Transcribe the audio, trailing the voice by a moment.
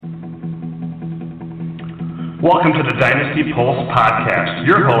Welcome to the Dynasty Pulse podcast.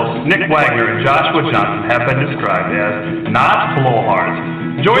 Your hosts, Nick Wagner and Joshua Johnson, have been described as not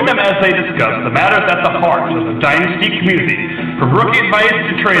blowhards. Join them as they discuss the matters at the heart of the Dynasty community. From rookie advice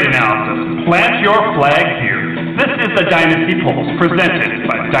to trade analysis, plant your flag here. This is the Dynasty Pulse, presented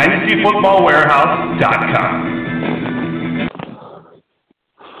by DynastyFootballWarehouse.com.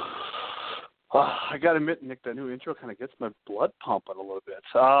 I got to admit, Nick, that new intro kind of gets my blood pumping a little bit.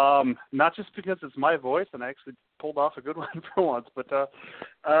 Not just because it's my voice, and I actually pulled off a good one for once, but it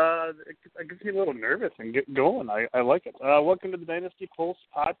gets me a little nervous and get going. I like it. Welcome to the Dynasty Pulse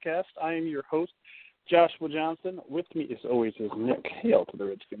podcast. I am your host, Joshua Johnson. With me, as always, is Nick. Hail to the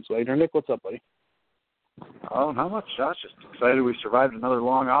Redskins later. Nick, what's up, buddy? Oh, not much, Josh. Just excited we survived another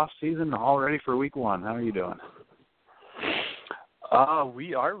long off season, all ready for week one. How are you doing?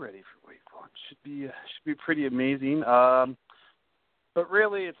 We are ready for week one. Should be pretty amazing. But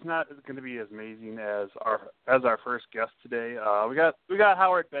really, it's not going to be as amazing as our first guest today. We got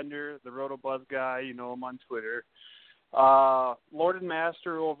Howard Bender, the RotoBuzz guy. You know him on Twitter. Lord and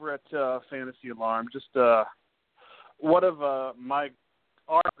Master over at Fantasy Alarm. Just one of our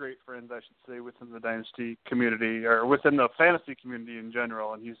great friends, I should say, within the Dynasty community or within the fantasy community in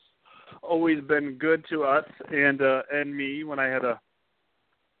general. And he's always been good to us and me. When I had a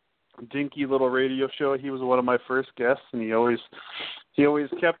dinky little radio show, he was one of my first guests, and he always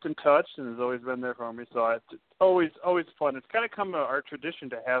kept in touch and has always been there for me. So it's always fun. It's kind of come our tradition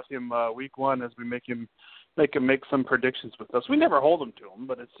to have him week one as we make him make some predictions with us. We never hold him to them,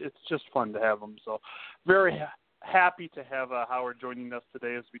 but it's just fun to have him. So very happy to have Howard joining us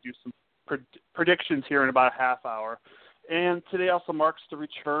today as we do some predictions here in about a half hour. And today also marks the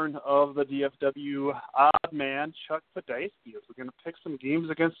return of the DFW odd man, Chuck Podolsky, as we're going to pick some games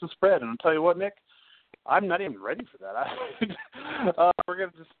against the spread. And I'll tell you what, Nick, I'm not even ready for that. We're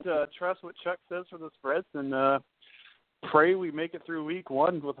going to just trust what Chuck says for the spreads and pray we make it through week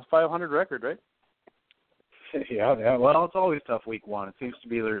one with a 500 record, right? Yeah. Well, it's always tough week one. It seems to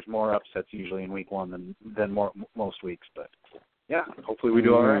be there's more upsets usually in week one than most weeks. But, yeah, hopefully we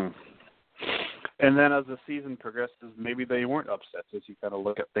do all right. And then as the season progresses, maybe they weren't upsets as you kind of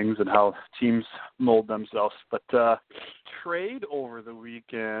look at things and how teams mold themselves. But trade over the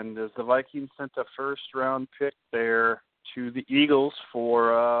weekend as the Vikings sent a first-round pick there to the Eagles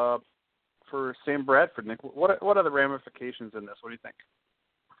for Sam Bradford. Nick, what are the ramifications in this? What do you think?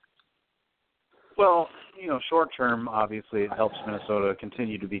 Well, short term, obviously, it helps Minnesota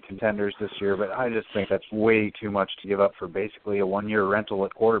continue to be contenders this year, but I just think that's way too much to give up for basically a one-year rental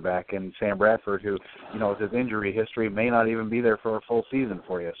at quarterback and Sam Bradford, who, with his injury history, may not even be there for a full season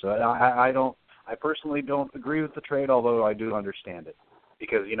for you. So I personally don't agree with the trade, although I do understand it.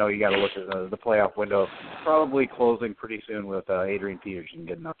 Because, you got to look at the playoff window probably closing pretty soon with Adrian Peterson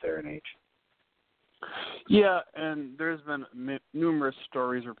getting up there in age. Yeah, and there's been numerous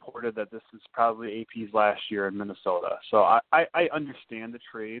stories reported that this is probably AP's last year in Minnesota. So I understand the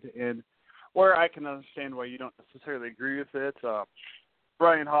trade, and where I can understand why you don't necessarily agree with it.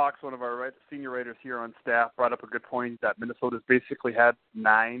 Brian Hawks, one of our senior writers here on staff, brought up a good point that Minnesota's basically had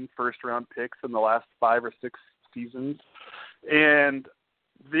 9 first-round picks in the last 5 or 6 seasons. And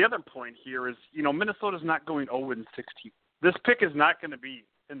the other point here is, Minnesota's not going 0-16. This pick is not going to be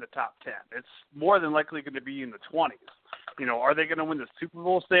in the top 10. It's more than likely going to be in the 20s. Are they going to win the Super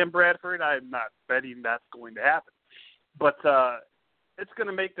Bowl, Sam Bradford? I'm not betting that's going to happen. But it's going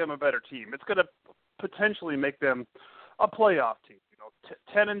to make them a better team. It's going to potentially make them a playoff team.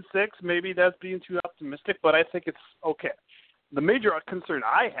 10-6, maybe that's being too optimistic, but I think it's okay. The major concern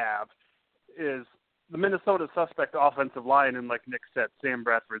I have is the Minnesota suspect offensive line, and like Nick said, Sam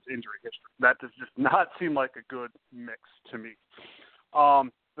Bradford's injury history. That does just not seem like a good mix to me.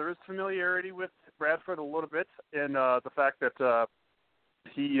 There is familiarity with Bradford a little bit in the fact that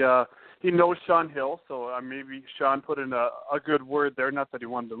he knows Sean Hill, so maybe Sean put in a good word there. Not that he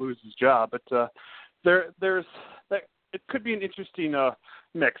wanted to lose his job, but it could be an interesting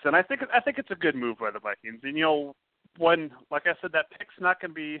mix, and I think it's a good move by the Vikings. And when, like I said, that pick's not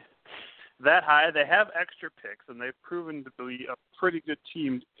going to be that high. They have extra picks, and they've proven to be a pretty good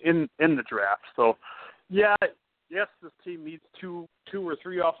team in the draft. So, yeah. Yes, this team needs two or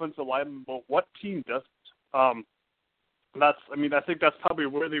three offensive linemen, but what team doesn't? I think that's probably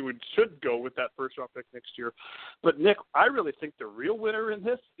where they should go with that first-round pick next year. But, Nick, I really think the real winner in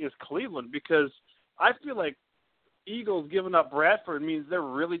this is Cleveland because I feel like Eagles giving up Bradford means they're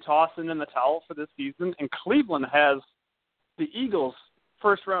really tossing in the towel for this season, and Cleveland has the Eagles'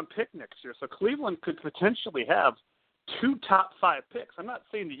 first-round pick next year. So Cleveland could potentially have 2 top 5 picks. I'm not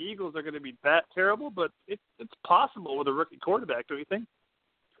saying the Eagles are going to be that terrible, but it's possible with a rookie quarterback, don't you think?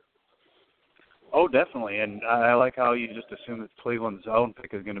 Oh, definitely, and I like how you just assume that Cleveland's own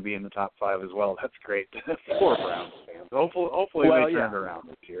pick is going to be in the top 5 as well. That's great. Poor Browns fans. Hopefully they turn it around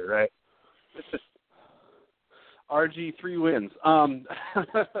this year, right? RG3 wins.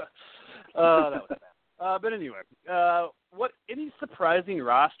 That was bad. But anyway, any surprising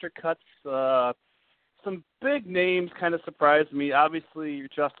roster cuts? Some big names kind of surprised me. Obviously,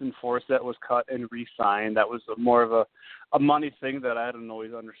 Justin Forsett was cut and re-signed. That was more of a money thing that I don't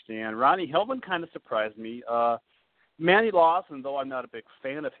always understand. Ronnie Hillman kind of surprised me. Manny Lawson, though I'm not a big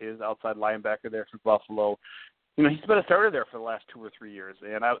fan of his, outside linebacker there for Buffalo, he's been a starter there for the last 2 or 3 years,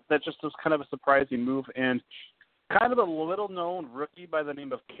 and that just was kind of a surprising move. And kind of a little-known rookie by the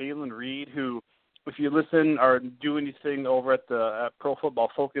name of Kalen Reed, who, if you listen or do anything over at the Pro Football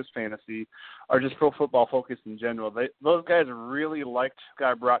Focus Fantasy or just Pro Football Focus in general, those guys really liked what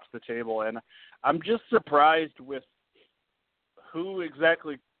got brought to the table. And I'm just surprised with who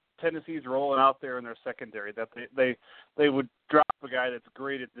exactly Tennessee's rolling out there in their secondary, that they would drop a guy that's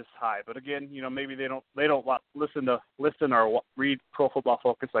graded this high. But again, maybe they don't listen or read Pro Football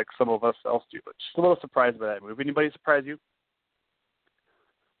Focus like some of us else do. But just a little surprised by that move. Anybody surprise you?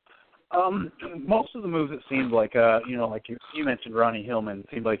 Most of the moves, it seemed like, like you mentioned, Ronnie Hillman, it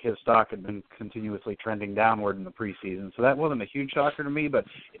seemed like his stock had been continuously trending downward in the preseason. So that wasn't a huge shocker to me, but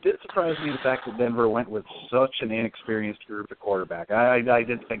it did surprise me the fact that Denver went with such an inexperienced group at quarterback. I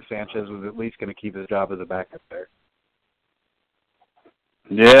did think Sanchez was at least going to keep his job as a backup there.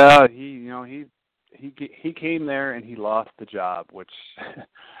 Yeah, he came there and he lost the job, which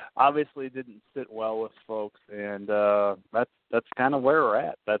obviously didn't sit well with folks, and that's kind of where we're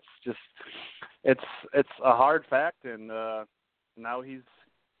at. That's just it's a hard fact, and now he's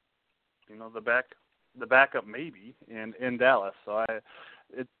the backup maybe in Dallas. So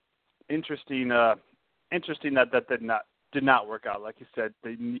it's interesting that did not work out. Like you said,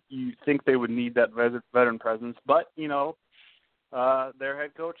 you think they would need that veteran presence, but their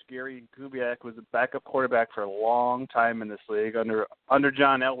head coach Gary Kubiak was a backup quarterback for a long time in this league under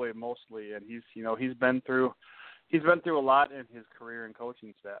John Elway mostly, and he's been through a lot in his career and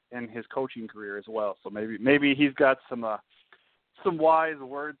coaching staff and his coaching career as well. So maybe he's got some wise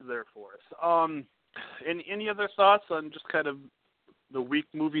words there for us. Any other thoughts on just kind of the week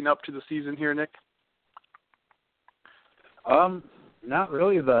moving up to the season here, Nick? Not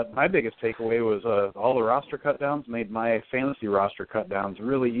really. My biggest takeaway was all the roster cutdowns made my fantasy roster cutdowns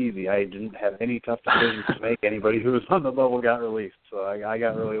really easy. I didn't have any tough decisions to make. Anybody who was on the bubble got released, so I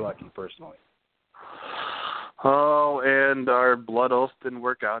got really lucky personally. Oh, and our blood oath didn't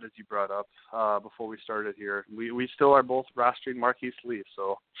work out, as you brought up before we started here. We still are both rostering Marquise Lee,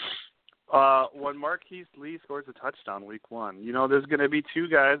 so when Marquise Lee scores a touchdown week 1, there's going to be 2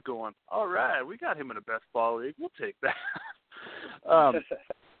 guys going, all right, we got him in a best ball league. We'll take that.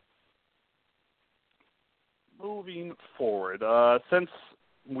 Moving forward, since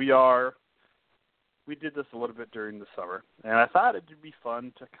we did this a little bit during the summer, and I thought it would be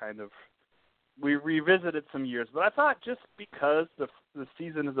fun to we revisited some years, but I thought just because the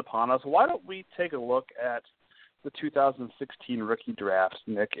season is upon us, why don't we take a look at the 2016 rookie drafts,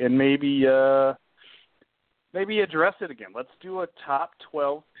 Nick, and maybe address it again. Let's do a top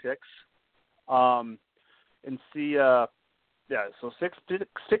 12 picks, and see. So 6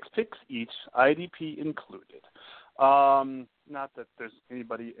 picks each, IDP included. Not that there's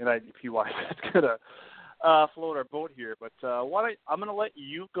anybody in IDP-wise that's going to float our boat here, but I'm going to let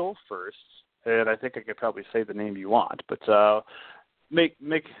you go first, and I think I could probably say the name you want, but maybe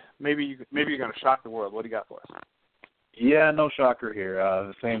you're going to shock the world. What do you got for us? Yeah, no shocker here.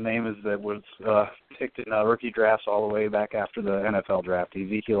 The same name as that was picked in rookie drafts all the way back after the NFL draft.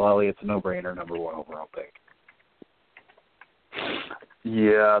 Ezekiel Elliott's a no-brainer, number 1 overall pick.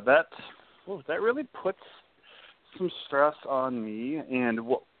 Yeah, that really puts some stress on me, and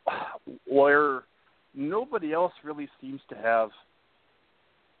where nobody else really seems to have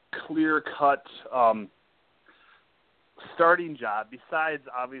clear-cut starting job besides,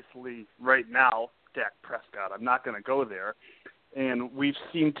 obviously, right now, Dak Prescott. I'm not going to go there. And we've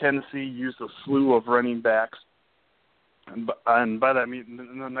seen Tennessee use a slew of running backs, and by that I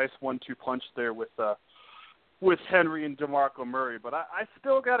mean a nice 1-2 punch there with Henry and DeMarco Murray, but I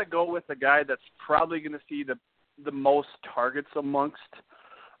still got to go with the guy that's probably going to see the most targets amongst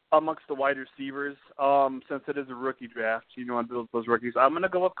the wide receivers, since it is a rookie draft. On those rookies, I'm going to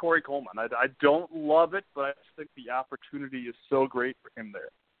go with Corey Coleman. I don't love it, but I just think the opportunity is so great for him there.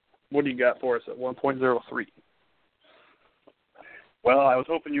 What do you got for us at 1.03? Well, I was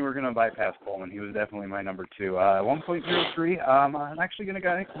hoping you were going to bypass Coleman. He was definitely my number 2. 1.03. I'm actually going to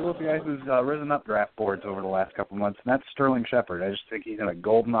go with the guy who's risen up draft boards over the last couple of months, and that's Sterling Shepard. I just think he's in a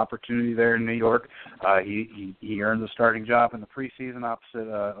golden opportunity there in New York. He earned the starting job in the preseason opposite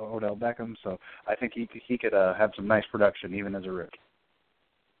Odell Beckham, so I think he could have some nice production even as a rookie.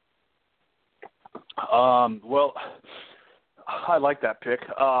 Well, I like that pick.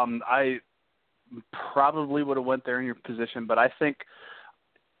 I probably would have went there in your position, but I think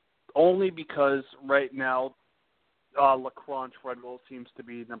only because right now Laquan Treadwell seems to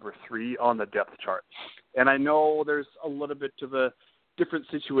be number 3 on the depth chart. And I know there's a little bit of a different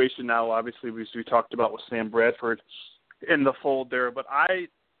situation now, obviously, we talked about with Sam Bradford in the fold there, but I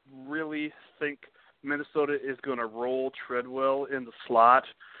really think Minnesota is going to roll Treadwell in the slot,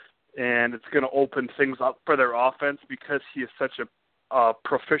 and it's going to open things up for their offense because he is such a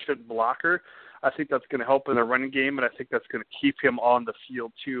proficient blocker. I think that's going to help in the running game, and I think that's going to keep him on the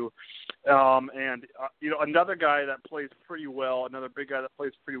field too. Another guy that plays pretty well, another big guy that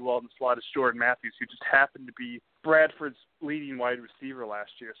plays pretty well in the slot is Jordan Matthews, who just happened to be Bradford's leading wide receiver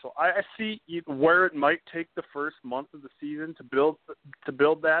last year. So I see where it might take the first month of the season to build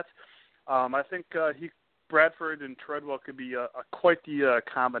that. I think Bradford and Treadwell could be quite the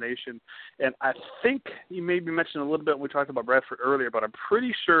combination. And I think you maybe mentioned a little bit when we talked about Bradford earlier, but I'm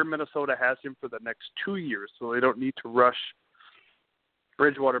pretty sure Minnesota has him for the next 2 years, so they don't need to rush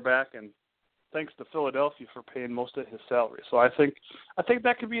Bridgewater back. And thanks to Philadelphia for paying most of his salary. So I think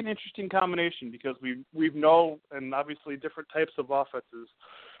that could be an interesting combination because we know, and obviously different types of offenses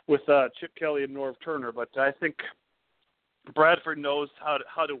with Chip Kelly and Norv Turner, but I think Bradford knows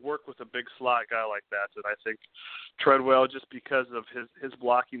how to work with a big slot guy like that, and I think Treadwell, just because of his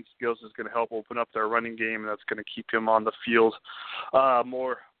blocking skills, is going to help open up their running game, and that's going to keep him on the field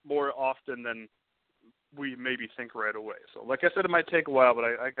more often than we maybe think right away. So, like I said, it might take a while, but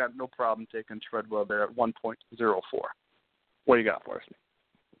I got no problem taking Treadwell there at 1.04. What do you got for us?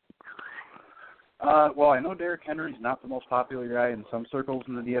 Well, I know Derrick Henry's not the most popular guy in some circles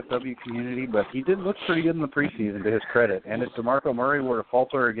in the DFW community, but he did look pretty good in the preseason, to his credit. And if DeMarco Murray were to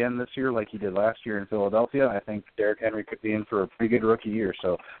falter again this year like he did last year in Philadelphia, I think Derrick Henry could be in for a pretty good rookie year.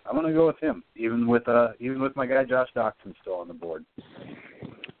 So I'm going to go with him, even with my guy Josh Doctson still on the board.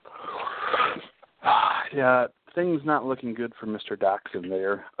 Yeah, things not looking good for Mr. Doctson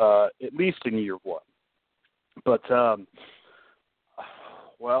there, at least in year 1. But, so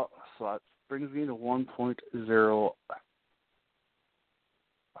that brings me to 1.0. I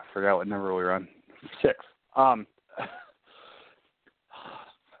forgot what number we were on. 6.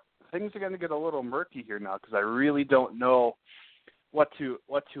 Things are going to get a little murky here now because I really don't know what to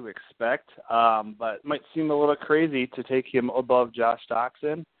expect. But it might seem a little crazy to take him above Josh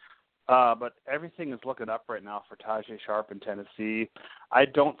Doctson. But everything is looking up right now for Tajay Sharp in Tennessee. I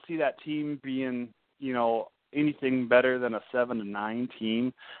don't see that team being, anything better than a 7-9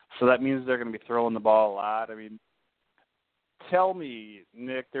 team. So that means they're going to be throwing the ball a lot. I mean, tell me,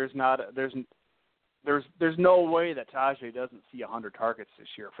 Nick, there's no way that Tajay doesn't see 100 targets this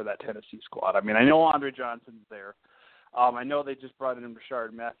year for that Tennessee squad. I mean, I know Andre Johnson's there. I know they just brought in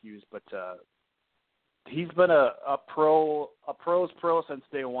Rashard Matthews, but he's been a pro's pro since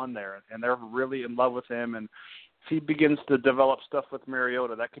day one there, and they're really in love with him. And if he begins to develop stuff with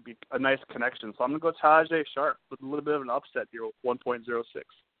Mariota, that could be a nice connection. So I'm going to go Tajay Sharp with a little bit of an upset here, 1.06.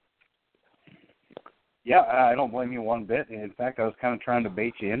 Yeah, I don't blame you one bit. In fact, I was kind of trying to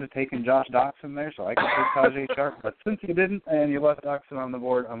bait you into taking Josh Doctson there so I could take Tajay Sharp. But since you didn't and you left Doctson on the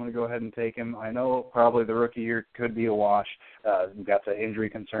board, I'm going to go ahead and take him. I know probably the rookie year could be a wash. We've got the injury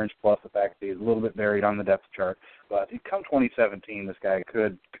concerns plus the fact that he's a little bit buried on the depth chart. But come 2017, this guy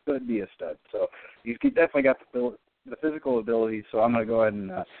could be a stud. So he's definitely got the physical ability, so I'm going to go ahead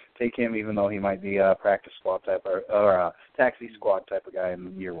and take him, even though he might be a practice squad type or a taxi squad type of guy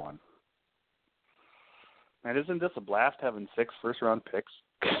in year 1. Man, isn't this a blast having 6 first-round picks?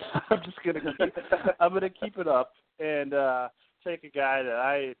 I'm going to keep it up and take a guy that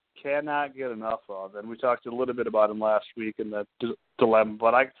I cannot get enough of. And we talked a little bit about him last week in the dilemma,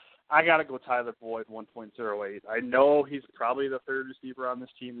 but I got to go Tyler Boyd, 1.08. I know he's probably the third receiver on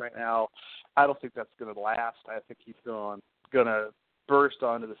this team right now. I don't think that's going to last. I think he's going to burst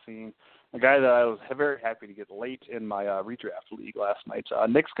onto the scene. A guy that I was very happy to get late in my redraft league last night.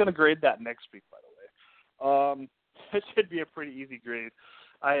 Nick's going to grade that next week, by the way. It should be a pretty easy grade.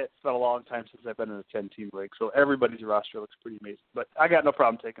 It's been a long time since I've been in a 10-team league, so everybody's roster looks pretty amazing. But I got no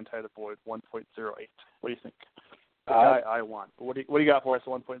problem taking Tyler Boyd, 1.08. What do you think? The guy I want. What do you got for us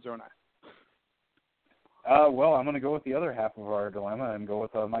at 1.09? Well, I'm going to go with the other half of our dilemma and go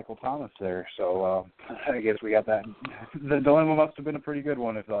with Michael Thomas there. So I guess we got that. The dilemma must have been a pretty good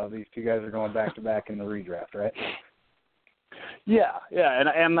one if these two guys are going back-to-back in the redraft, right? Yeah,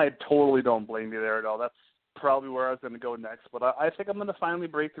 and I totally don't blame you there at all. That's probably where I was going to go next. But I think I'm going to finally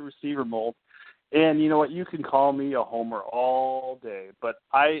break the receiver mold. And you know what? You can call me a homer all day, but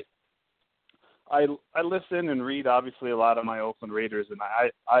I listen and read, obviously, a lot of my Oakland Raiders, and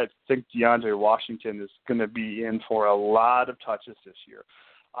I think DeAndre Washington is going to be in for a lot of touches this year.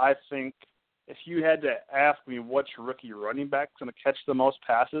 I think if you had to ask me which rookie running back is going to catch the most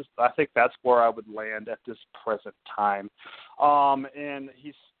passes, I think that's where I would land at this present time. And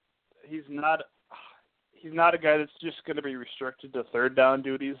he's not a guy that's just going to be restricted to third down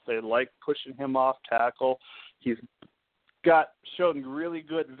duties. They like pushing him off tackle. He's shown really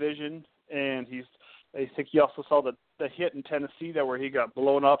good vision. And I think you also saw the hit in Tennessee there where he got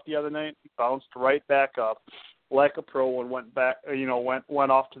blown off the other night. He bounced right back up like a pro and went back,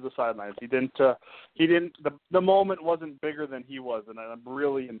 went off to the sidelines. The moment wasn't bigger than he was, and I'm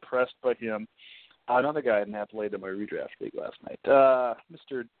really impressed by him. Another guy I didn't have to lay in my redraft league last night, I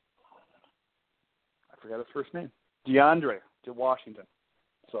forgot his first name, DeAndre to Washington.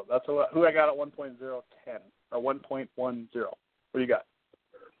 So that's who I got at 1.010 or 1.10. What do you got?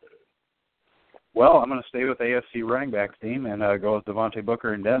 Well, I'm going to stay with AFC running backs team and go with Devontae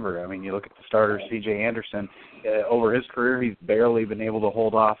Booker in Denver. I mean, you look at the starter, C.J. Anderson. Over his career, he's barely been able to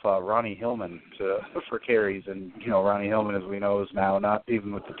hold off Ronnie Hillman for carries. And, Ronnie Hillman, as we know, is now not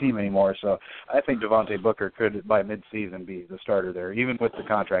even with the team anymore. So I think Devontae Booker could, by midseason, be the starter there, even with the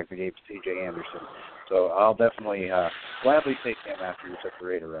contract they gave C.J. Anderson. So I'll definitely gladly take him after you took the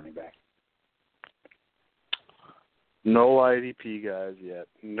Raider running back. No IDP guys yet.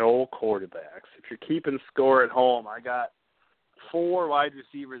 No quarterbacks. If you're keeping score at home, I got 4 wide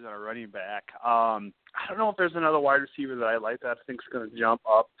receivers and a running back. I don't know if there's another wide receiver that I like that I think is going to jump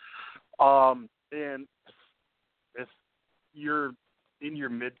up. And if you're in your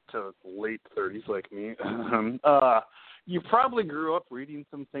mid to late 30s like me, you probably grew up reading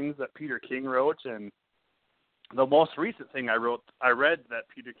some things that Peter King wrote, and the most recent thing I read that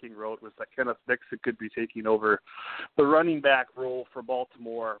Peter King wrote was that Kenneth Dixon could be taking over the running back role for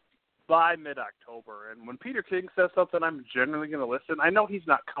Baltimore by mid-October. And when Peter King says something, I'm generally going to listen. I know he's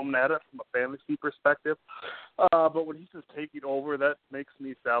not coming at it from a fantasy perspective, but when he says taking over, that makes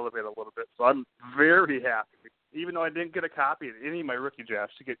me salivate a little bit. So I'm very happy, even though I didn't get a copy of any of my rookie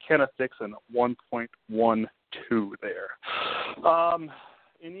drafts, to get Kenneth Dixon at 1.12 there.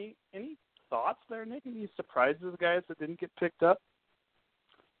 Any thoughts there, Nick? Any surprises, guys, that didn't get picked up?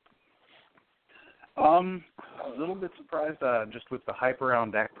 A little bit surprised just with the hype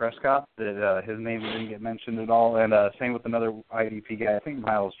around Dak Prescott that his name didn't get mentioned at all. And same with another IDP guy. I think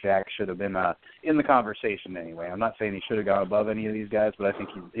Miles Jack should have been in the conversation anyway. I'm not saying he should have gone above any of these guys, but I think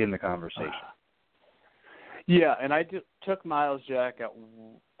he's in the conversation. Yeah, and I took Miles Jack at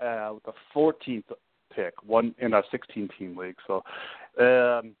the 14th pick, one in a 16-team league. So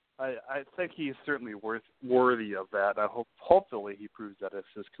I think he's certainly worthy of that. Hopefully he proves that as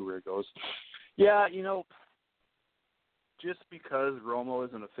his career goes. Yeah, just because Romo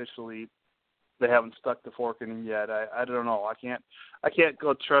isn't officially, they haven't stuck the fork in him yet. I don't know. I can't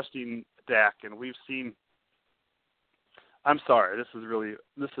go trusting Dak, and we've seen. I'm sorry, this is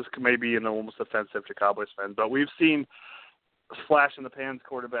maybe almost offensive to Cowboys fans, but we've seen flash in the pans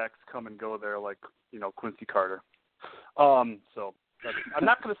quarterbacks come and go there, like Quincy Carter. So. I'm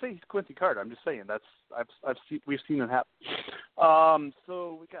not going to say he's Quincy Carter. I'm just saying we've seen it happen.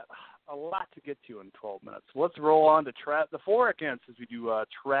 So we got a lot to get to in 12 minutes. Let's roll on to the for against as we do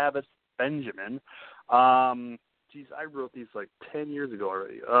Travis Benjamin. I wrote these like 10 years ago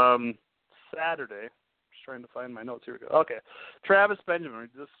already. Saturday. Just trying to find my notes. Here we go. Okay. Travis Benjamin.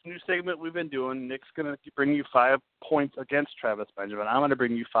 This new segment we've been doing. Nick's going to bring you 5 points against Travis Benjamin. I'm going to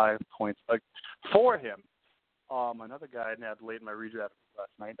bring you 5 points for him. Another guy I had late in my redraft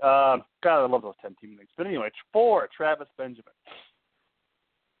last night. God, I love those 10-team leagues. But anyway, for Travis Benjamin.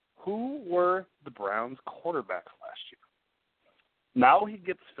 Who were the Browns' quarterbacks last year? Now he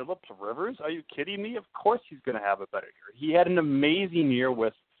gets Phillips Rivers? Are you kidding me? Of course he's going to have a better year. He had an amazing year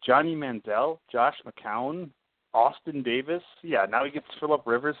with Johnny Manziel, Josh McCown, Austin Davis. Yeah, now he gets Philip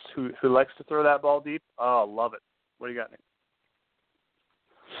Rivers, who likes to throw that ball deep. Oh, love it. What do you got, Nick?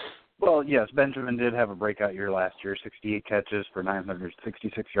 Well, yes, Benjamin did have a breakout year last year, 68 catches for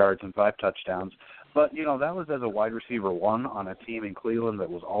 966 yards and 5 touchdowns. But, that was as a wide receiver 1 on a team in Cleveland that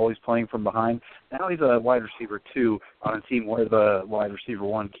was always playing from behind. Now he's a wide receiver 2 on a team where the wide receiver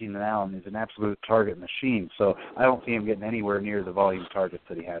 1, Keenan Allen, is an absolute target machine. So I don't see him getting anywhere near the volume targets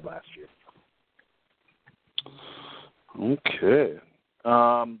that he had last year. Okay.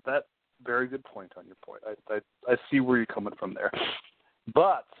 That very good point on your point. I see where you're coming from there.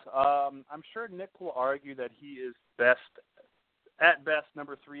 But I'm sure Nick will argue that he is at best,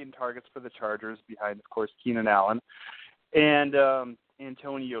 number 3 in targets for the Chargers, behind, of course, Keenan Allen and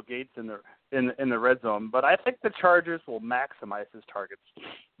Antonio Gates in the red zone. But I think the Chargers will maximize his targets.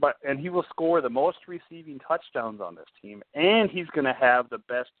 And he will score the most receiving touchdowns on this team, and he's going to have the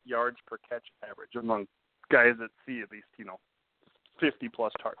best yards per catch average among guys that see at least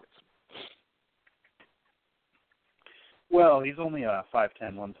 50-plus targets. Well, he's only 5'10",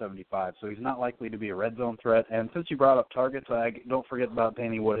 175, so he's not likely to be a red zone threat. And since you brought up targets, don't forget about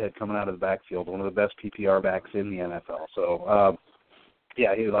Danny Woodhead coming out of the backfield, one of the best PPR backs in the NFL. So,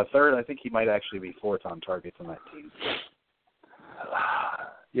 yeah, he was third. I think he might actually be fourth on targets on that team.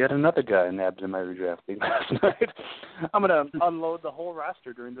 Yet another guy nabbed in my redraft league last night. I'm going to unload the whole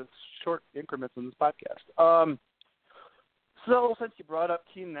roster during this short increments in this podcast. So, since you brought up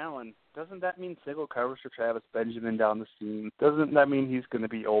Keenan Allen, doesn't that mean single coverage for Travis Benjamin down the seam? Doesn't that mean he's going to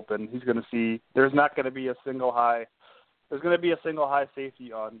be open? He's going to see there's not going to be a single high. There's going to be a single high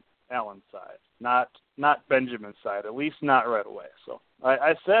safety on Allen's side, not Benjamin's side, at least not right away. So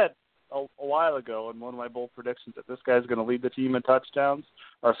I said a while ago in one of my bold predictions that this guy's going to lead the team in touchdowns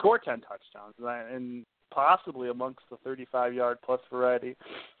or score 10 touchdowns, and possibly amongst the 35-yard plus variety.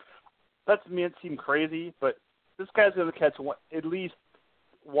 That to me it seemed crazy, but this guy's going to catch at least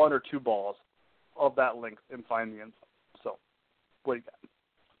 1 or 2 balls of that length and find the end zone. So, what do you got?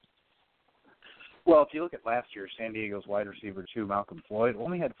 Well, if you look at last year, San Diego's wide receiver 2, Malcolm Floyd,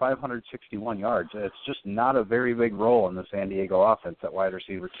 only had 561 yards. It's just not a very big role in the San Diego offense at wide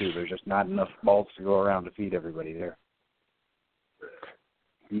receiver 2. There's just not enough balls to go around to feed everybody there.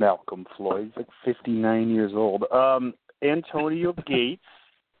 Malcolm Floyd, he's like 59 years old. Antonio Gates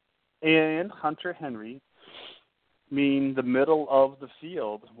and Hunter Henry mean the middle of the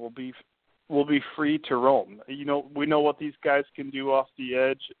field will be free to roam. We know what these guys can do off the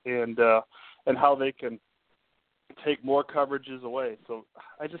edge and how they can take more coverages away. So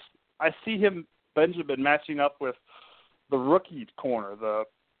I see Benjamin matching up with the rookie corner,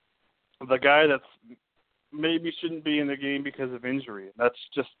 the guy that's maybe shouldn't be in the game because of injury. That's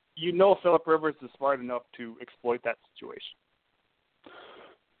just Phillip Rivers is smart enough to exploit that situation.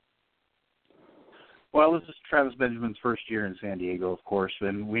 Well, this is Travis Benjamin's first year in San Diego, of course,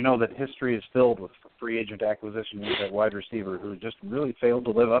 and we know that history is filled with free agent acquisitions at wide receiver who just really failed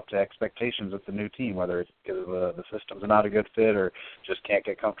to live up to expectations with the new team, whether it's because the system's not a good fit or just can't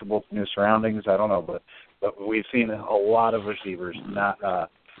get comfortable with new surroundings. I don't know, but we've seen a lot of receivers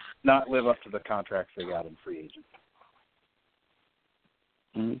not live up to the contracts they got in free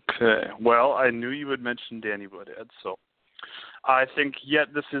agent. Okay. Well, I knew you would mention Danny Woodhead, so I think yet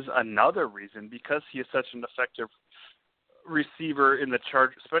this is another reason, because he is such an effective receiver in the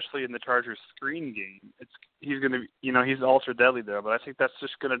especially in the Chargers screen game. He's going to, he's ultra deadly there, but I think that's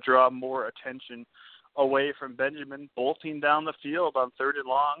just going to draw more attention away from Benjamin bolting down the field on 3rd and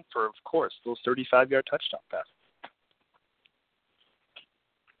long for, of course, those 35-yard touchdown passes.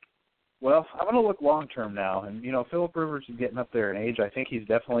 Well, I'm going to look long-term now, and, Phillip Rivers is getting up there in age. I think he's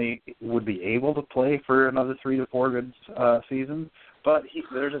definitely would be able to play for another 3 to 4 good seasons, but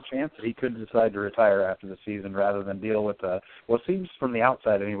there's a chance that he could decide to retire after the season rather than deal with what seems from the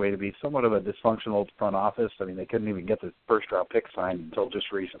outside anyway to be somewhat of a dysfunctional front office. I mean, they couldn't even get the first-round pick signed until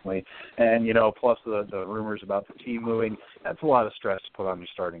just recently, and, plus the rumors about the team moving. That's a lot of stress to put on your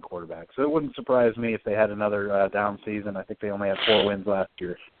starting quarterback. So it wouldn't surprise me if they had another down season. I think they only had 4 wins last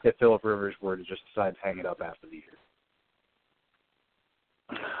year. If Phillip Rivers were to just decide to hang it up after the year.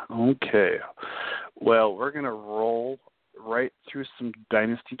 Okay. Well, we're going to roll right through some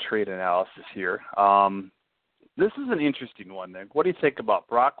dynasty trade analysis here. This is an interesting one, Nick. What do you think about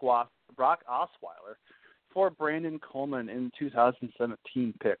Brock Osweiler for Brandon Coleman in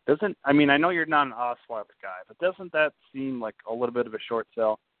 2017 pick? I know you're not an Osweiler guy, but doesn't that seem like a little bit of a short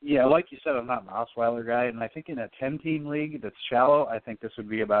sell? Yeah, like you said, I'm not an Osweiler guy, and I think in a 10-team league that's shallow, I think this would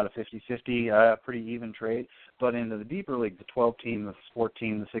be about a 50-50, pretty even trade. But in the deeper league, the 12-team, the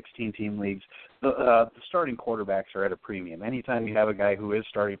 14, the 16-team leagues, the starting quarterbacks are at a premium. Anytime you have a guy who is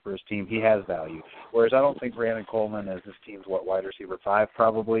starting for his team, he has value. Whereas I don't think Brandon Coleman, as this team's wide receiver 5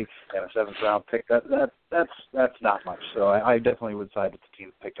 probably, and a 7th-round pick, that's not much. So I definitely would side with the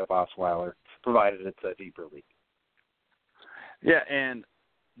team that picked up Osweiler, provided it's a deeper league. Yeah, and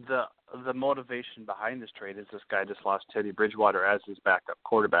the motivation behind this trade is this guy just lost Teddy Bridgewater as his backup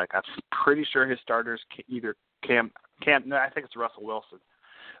quarterback. I'm pretty sure his starters either I think it's Russell Wilson.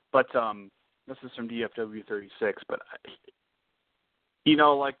 But this is from DFW 36. But,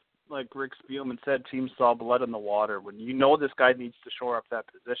 like Rick Spielman said, teams saw blood in the water. When you know this guy needs to shore up that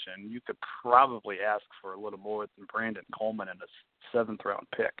position, you could probably ask for a little more than Brandon Coleman in a 7th-round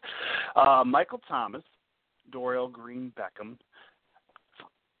pick. Michael Thomas, Dorial Green-Beckham,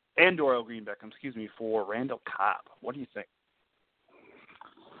 for Randall Cobb. What do you think?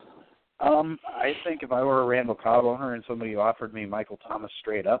 I think if I were a Randall Cobb owner and somebody offered me Michael Thomas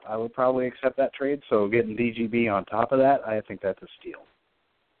straight up, I would probably accept that trade. So getting DGB on top of that, I think that's a steal.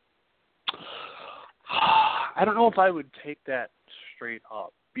 I don't know if I would take that straight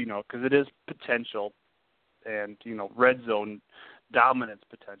up, because it is potential and, red zone dominance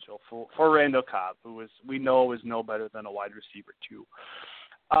potential for Randall Cobb, who we know is no better than a wide receiver too.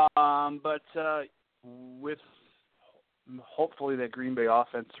 But with hopefully that Green Bay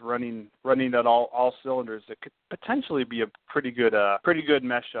offense running at all cylinders, it could potentially be a pretty good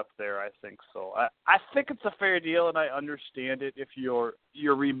mesh up there, I think. So I think it's a fair deal, and I understand it if you're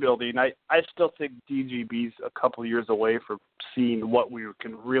rebuilding. I still think DGB's a couple years away from seeing what we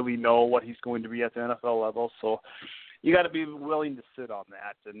can really know what he's going to be at the NFL level. So you got to be willing to sit on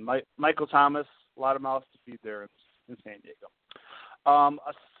that. And Michael Thomas, a lot of mouths to feed there in San Diego.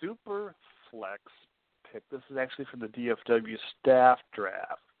 A super flex pick. This is actually from the DFW staff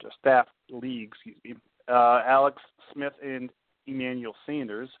league, Alex Smith and Emmanuel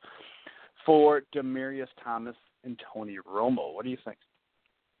Sanders for Demaryius Thomas and Tony Romo. What do you think?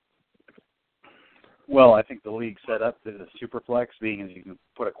 Well, I think the league set up the super flex, being as you can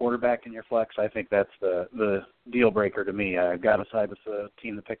put a quarterback in your flex. I think that's the deal breaker to me. I've got to side with the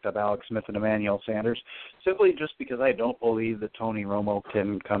team that picked up Alex Smith and Emmanuel Sanders, simply just because I don't believe that Tony Romo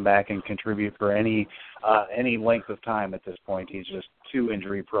can come back and contribute for any length of time at this point. He's just too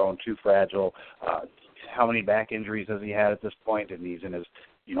injury prone, too fragile. How many back injuries has he had at this point? And he's in his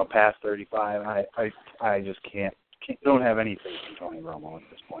past 35. I just don't have any faith in Tony Romo at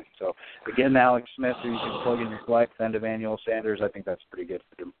this point. So, again, Alex Smith, who you can plug in your flex, and Emmanuel Sanders, I think that's pretty good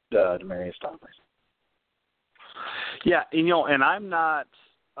for Demaryius Thomas. Yeah, and I'm not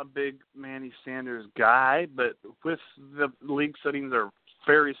a big Manny Sanders guy, but with the league settings are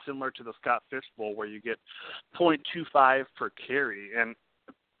very similar to the Scott Fish Bowl, where you get 0.25 per carry. And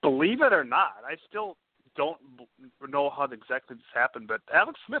believe it or not, I still don't know how exactly this happened, but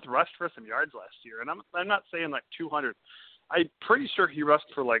Alex Smith rushed for some yards last year, and I'm not saying like 200. I'm pretty sure he rushed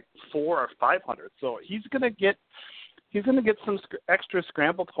for like 400 or 500. So he's gonna get some extra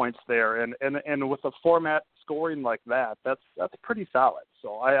scramble points there, and with a format scoring like that, that's pretty solid.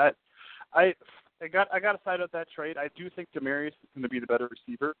 So I got to side with that trade. I do think Demaryius is going to be the better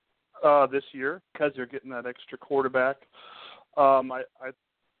receiver this year because you're getting that extra quarterback.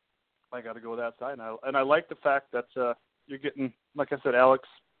 I got to go with that side, and I like the fact that you're getting, like I said, Alex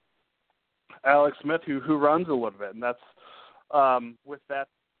Smith, who runs a little bit, and that's with that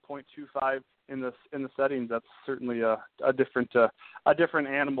 0.25 in the settings, that's certainly a different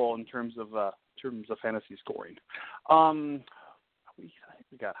animal in terms of fantasy scoring. I think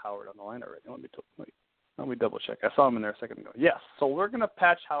we got Howard on the line already. Let me double check. I saw him in there a second ago. Yes, so we're gonna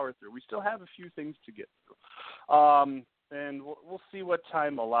patch Howard through. We still have a few things to get through. And we'll see what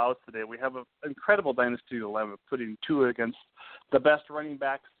time allows today. We have an incredible Dynasty 11, putting two against the best running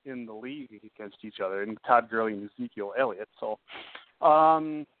backs in the league against each other, and Todd Gurley and Ezekiel Elliott. So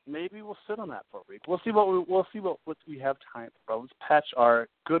maybe we'll sit on that for a week. We'll see what we have time for. Let's patch our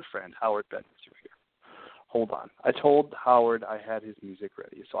good friend Howard Bender through here. Hold on. I told Howard I had his music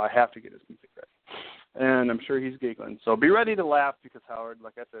ready, so I have to get his music ready. And I'm sure he's giggling. So be ready to laugh, because Howard,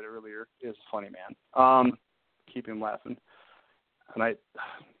 like I said earlier, is a funny man. Keep him laughing. And I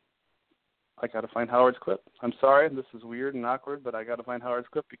got to find Howard's clip. I'm sorry, this is weird and awkward, but I got to find Howard's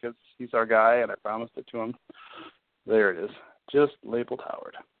clip because he's our guy, and I promised it to him. There it is, just labeled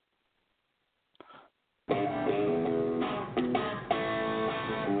Howard.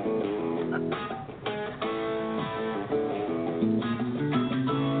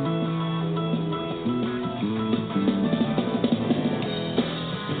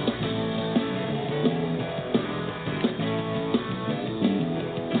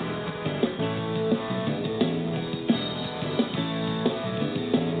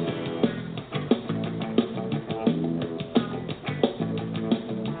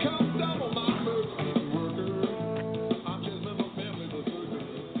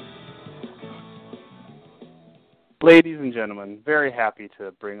 Ladies and gentlemen, very happy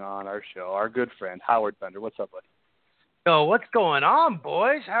to bring on our show our good friend Howard Bender. What's up, buddy? Yo, what's going on,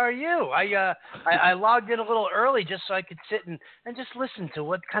 boys? How are you? I logged in a little early just so I could sit and just listen to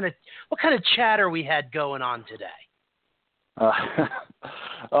what kind of chatter we had going on today.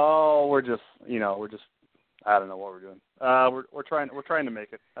 We're just I don't know what we're doing. We're trying to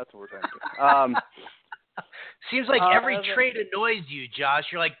make it. That's what we're trying to do. Seems like every trade annoys you, Josh.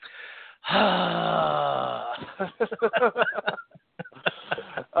 You're like,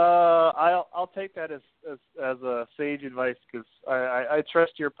 I'll take that as a sage advice because I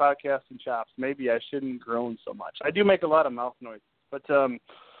trust your podcasting chops. Maybe I shouldn't groan so much. I do make a lot of mouth noise, but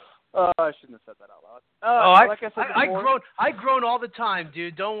I shouldn't have said that out loud. Like I said before, I groan all the time,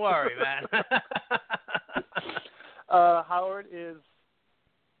 dude. Don't worry, man. Howard is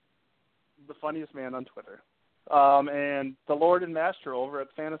the funniest man on Twitter, and the Lord and Master over at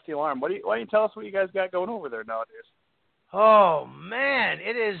Fantasy Alarm. Why don't you tell us what you guys got going over there nowadays? Oh man,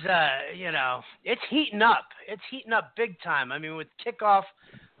 it is. It's heating up. It's heating up big time. I mean, with kickoff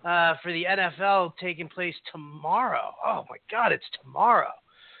for the NFL taking place tomorrow. Oh my God, it's tomorrow.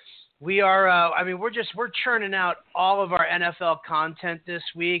 We are. We're churning out all of our NFL content this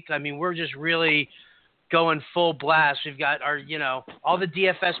week. I mean, we're just really going full blast. We've got our, all the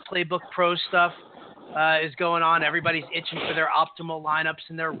DFS Playbook Pro stuff is going on. Everybody's itching for their optimal lineups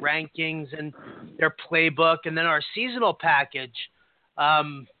and their rankings and their playbook. And then our seasonal package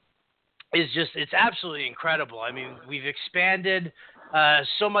it's absolutely incredible. I mean, we've expanded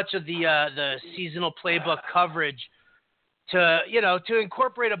so much of the seasonal playbook coverage to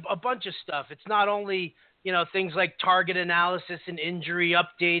incorporate a bunch of stuff. It's not only, things like target analysis and injury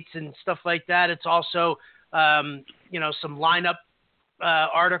updates and stuff like that. It's also, some lineup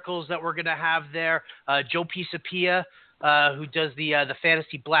articles that we're going to have there. Joe Pisapia, who does the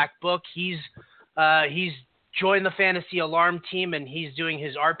Fantasy Black Book, he's joined the Fantasy Alarm team, and he's doing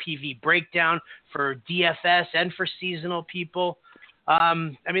his RPV breakdown for DFS and for seasonal people.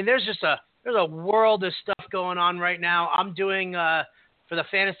 There's a world of stuff going on right now. I'm doing for the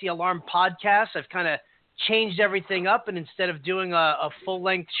Fantasy Alarm podcast. I've kind of changed everything up, and instead of doing a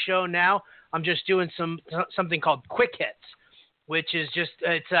full-length show now, I'm just doing something called Quick Hits, which is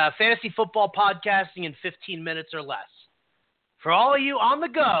it's fantasy football podcasting in 15 minutes or less. For all of you on the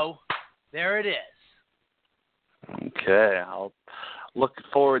go, there it is. Okay, I'll look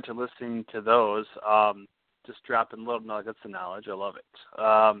forward to listening to those. Just dropping little nuggets of knowledge. I love it.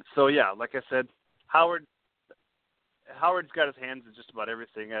 So yeah, like I said, Howard's got his hands in just about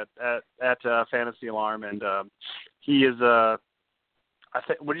everything at Fantasy Alarm, and he is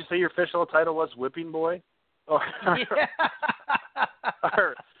what did you say your official title was? Whipping boy, or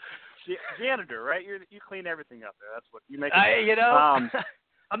janitor, right? You clean everything up there. That's what you make.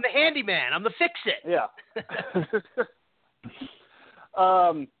 I'm the handyman. I'm the fix it. Yeah.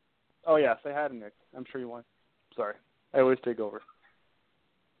 Oh yeah, say hi to Nick. I'm sure you want. Sorry, I always take over.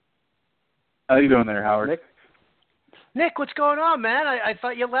 How you doing there, Howard? Nick, what's going on, man? I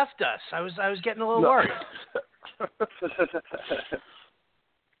thought you left us. I was getting a little worried.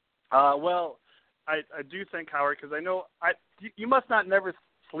 Well, I do think, Howard, because I know you must not never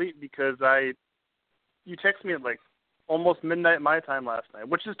sleep because you text me at like almost midnight my time last night,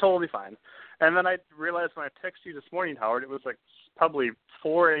 which is totally fine. And then I realized when I texted you this morning, Howard, it was like probably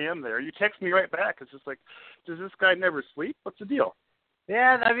 4 a.m. there. You text me right back. It's just like, does this guy never sleep? What's the deal?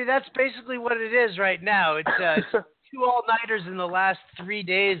 Yeah, I mean, that's basically what it is right now. It's 2 all-nighters in the last 3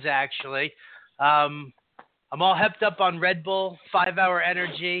 days, actually. I'm all hepped up on Red Bull, 5-hour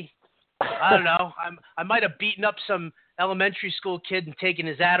energy. I don't know. I might have beaten up some elementary school kid and taken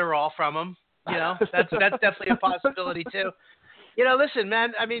his Adderall from him. That's definitely a possibility too. Listen,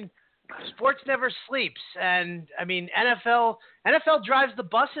 man. I mean, sports never sleeps, and I mean, NFL drives the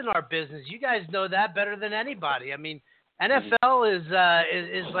bus in our business. You guys know that better than anybody. I mean, NFL is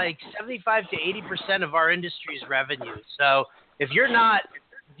like 75 to 80% of our industry's revenue. So if you're not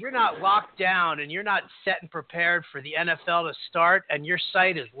locked down and you're not set and prepared for the NFL to start, and your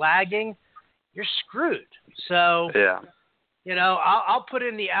site is lagging, you're screwed. So yeah. I'll put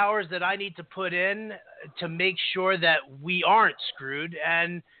in the hours that I need to put in to make sure that we aren't screwed.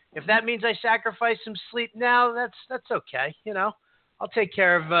 And if that means I sacrifice some sleep now, that's okay. I'll take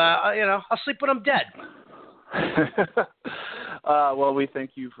care of, I'll sleep when I'm dead. Well, we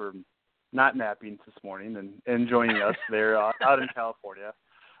thank you for not napping this morning and joining us there out in California.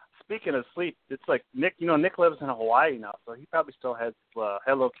 Speaking of sleep, it's like Nick. Nick lives in Hawaii now, so he probably still has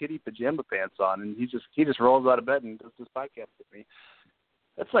Hello Kitty pajama pants on, and he just rolls out of bed and does this podcast with me.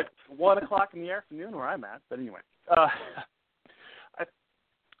 It's like 1:00 in the afternoon where I'm at. But anyway,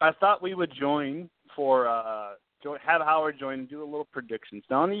 I thought we would join for have Howard join and do a little predictions.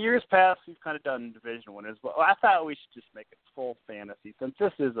 Now, in the years past, we've kind of done Division I as well. I thought we should just make it full fantasy, since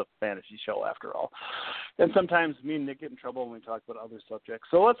this is a fantasy show after all. And sometimes me and Nick get in trouble when we talk about other subjects.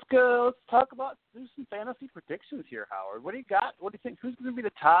 So let's do some fantasy predictions here, Howard. What do you got? What do you think? Who's going to be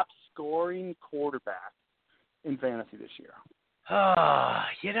the top scoring quarterback in fantasy this year?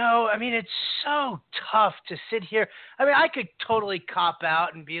 I mean, it's so tough to sit here. I mean, I could totally cop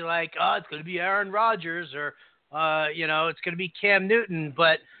out and be like, oh, it's going to be Aaron Rodgers or, it's going to be Cam Newton.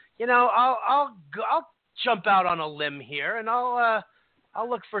 But, I'll jump out on a limb here and I'll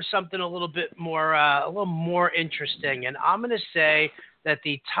look for something a little more interesting. And I'm going to say that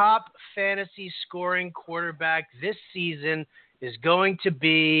the top fantasy scoring quarterback this season is going to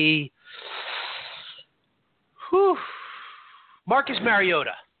be Marcus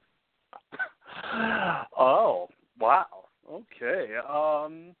Mariota. Oh, wow. Okay.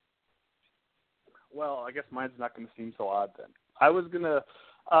 Well, I guess mine's not going to seem so odd then. I was going to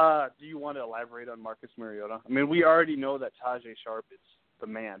do you want to elaborate on Marcus Mariota? I mean, we already know that Tajay Sharp is the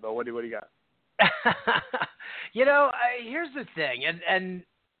man, but what do you got? Here's the thing, and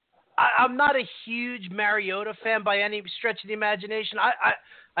I'm not a huge Mariota fan by any stretch of the imagination. I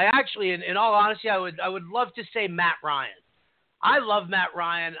actually, in all honesty, I would love to say Matt Ryan. I love Matt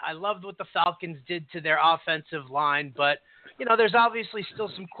Ryan. I loved what the Falcons did to their offensive line, but there's obviously still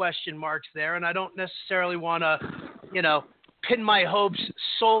some question marks there, and I don't necessarily want to, pin my hopes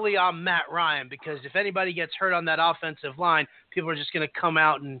solely on Matt Ryan, because if anybody gets hurt on that offensive line, people are just going to come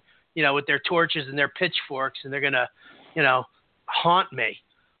out and, with their torches and their pitchforks, and they're going to, haunt me.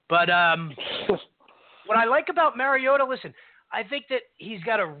 But what I like about Mariota, listen, I think that he's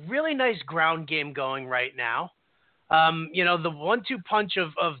got a really nice ground game going right now. The 1-2 punch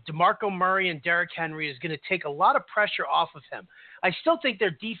of DeMarco Murray and Derrick Henry is going to take a lot of pressure off of him. I still think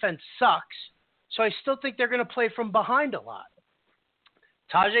their defense sucks, so I still think they're going to play from behind a lot.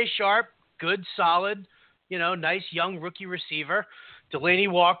 Tajay Sharp, good, solid, nice young rookie receiver. Delaney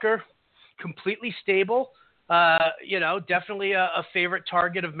Walker, completely stable. Definitely a favorite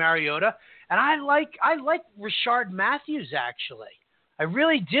target of Mariota. And I like Rashard Matthews, actually. I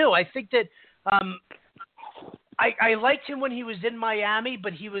really do. I think that I liked him when he was in Miami,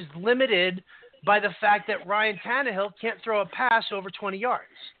 but he was limited by the fact that Ryan Tannehill can't throw a pass over 20 yards.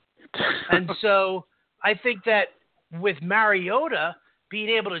 And so I think that with Mariota being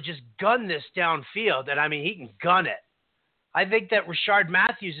able to just gun this downfield, and I mean, he can gun it. I think that Rashard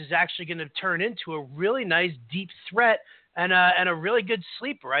Matthews is actually going to turn into a really nice deep threat and a really good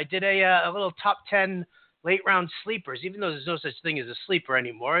sleeper. I did a little top 10 late round sleepers, even though there's no such thing as a sleeper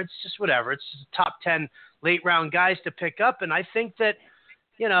anymore. It's just whatever. It's just top 10 late round guys to pick up. And I think that,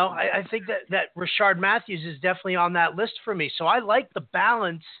 I think that Rashard Matthews is definitely on that list for me. So I like the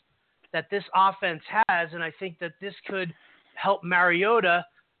balance that this offense has. And I think that this could help Mariota,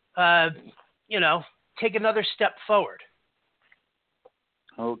 take another step forward.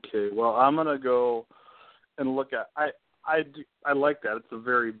 Okay. Well, I'm going to go and look at, I like that. It's a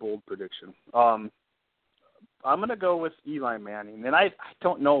very bold prediction. I'm going to go with Eli Manning. And I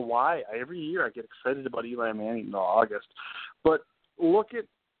don't know why. Every year I get excited about Eli Manning in August. But look at,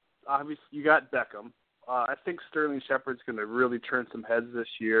 obviously, you got Beckham. I think Sterling Shepard's going to really turn some heads this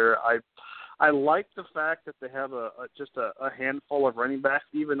year. I like the fact that they have just a handful of running backs,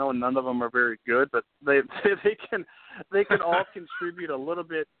 even though none of them are very good, but they can all contribute a little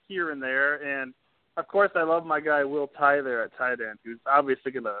bit here and there. And of course, I love my guy Will Tye there at tight end, who's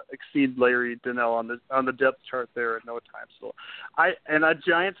obviously going to exceed Larry Donnell on the depth chart there in no time. So,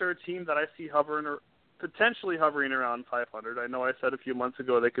 Giants are a team that I see potentially hovering around 500. I know I said a few months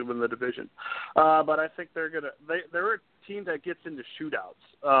ago they could win the division, but I think they're a team that gets into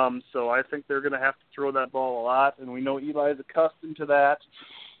shootouts. So I think they're going to have to throw that ball a lot, and we know Eli's accustomed to that.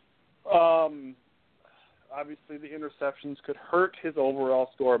 Obviously, the interceptions could hurt his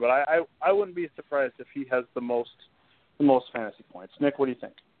overall score, but I wouldn't be surprised if he has the most fantasy points. Nick, what do you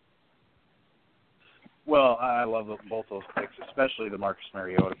think? Well, I love both those picks, especially the Marcus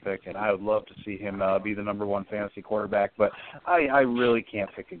Mariota pick, and I would love to see him be the number one fantasy quarterback, but I really can't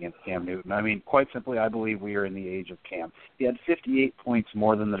pick against Cam Newton. I mean, quite simply, I believe we are in the age of Cam. He had 58 points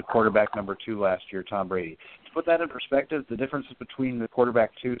more than the quarterback number 2 last year, Tom Brady. To put that in perspective, the difference between the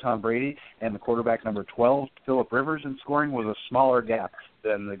quarterback 2, Tom Brady, and the quarterback number 12, Phillip Rivers, in scoring was a smaller gap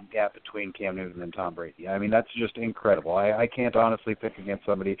than the gap between Cam Newton and Tom Brady. I mean, that's just incredible. I can't honestly pick against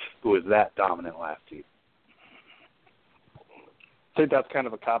somebody who was that dominant last season. Think that's kind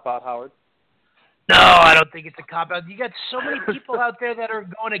of a cop-out, Howard? No, I don't think it's a cop-out. You got so many people out there that are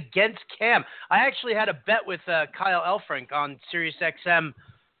going against Cam. I actually had a bet with Kyle Elfrink on SiriusXM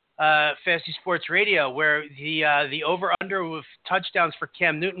Fantasy Sports Radio where the over-under with touchdowns for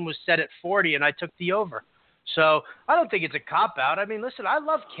Cam Newton was set at 40, and I took the over. So I don't think it's a cop-out. I mean, listen, I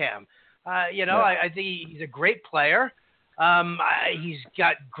love Cam. I think he's a great player. He's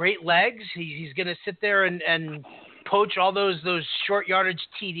got great legs. He's going to sit there and poach all those short yardage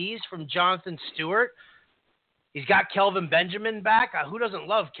TDs from Jonathan Stewart. He's got Kelvin Benjamin back. Who doesn't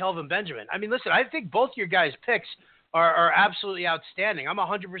love Kelvin Benjamin? I mean, listen, I think both your guys' picks are absolutely outstanding. I'm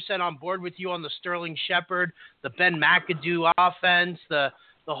 100% on board with you on the Sterling Shepard, the Ben McAdoo offense, the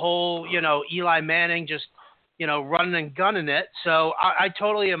whole, Eli Manning just, running and gunning it. So I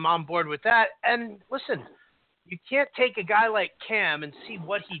totally am on board with that. And listen, you can't take a guy like Cam and see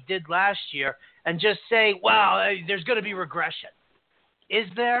what he did last year and just say, wow, there's going to be regression. Is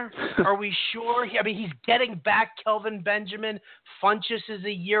there? Are we sure? He's getting back Kelvin Benjamin. Funchess is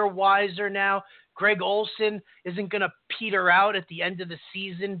a year wiser now. Greg Olsen isn't going to peter out at the end of the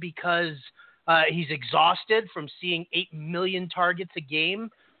season because he's exhausted from seeing 8 million targets a game.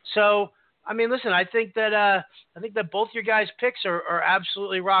 So, listen, I think that both your guys' picks are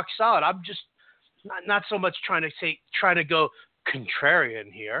absolutely rock solid. I'm just not so much trying to go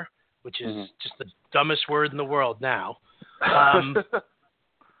contrarian here, which is just the dumbest word in the world now.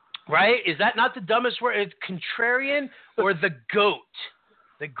 Right? Is that not the dumbest word? It's contrarian or the GOAT,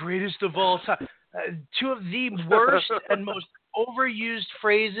 the greatest of all time. Two of the worst and most overused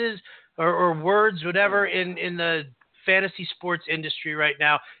phrases or words, whatever, in the fantasy sports industry right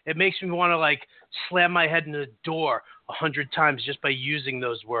now. It makes me want to slam my head in the door 100 times just by using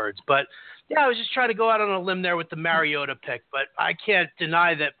those words. But yeah, I was just trying to go out on a limb there with the Mariota pick, but I can't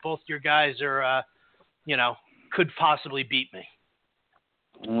deny that both your guys are, could possibly beat me.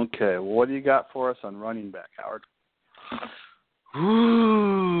 Okay, well, what do you got for us on running back, Howard?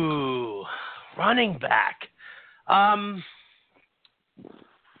 Ooh, running back. I'll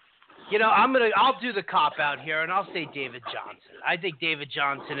do the cop out here, and I'll say David Johnson. I think David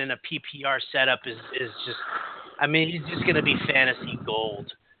Johnson in a PPR setup is just, he's just going to be fantasy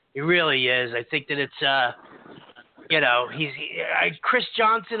gold. He really is. I think that it's, Chris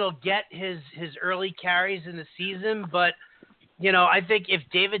Johnson will get his early carries in the season, but I think if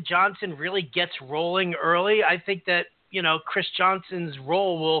David Johnson really gets rolling early, I think that, Chris Johnson's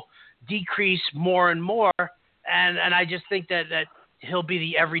role will decrease more and more. And I just think that he'll be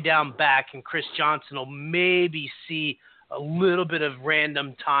the every down back, and Chris Johnson will maybe see a little bit of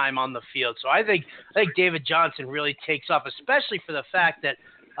random time on the field. So I think David Johnson really takes off, especially for the fact that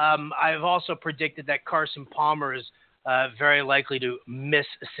I've also predicted that Carson Palmer is very likely to miss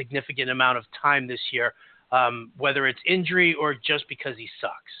a significant amount of time this year. Whether it's injury or just because he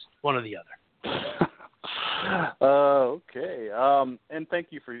sucks, one or the other. Okay. And thank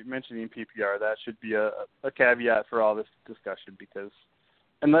you for mentioning PPR. That should be a caveat for all this discussion, because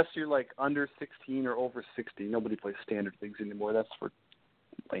unless you're under 16 or over 60, nobody plays standard leagues anymore. That's for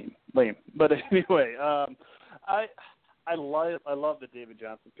lame. But anyway, I love the David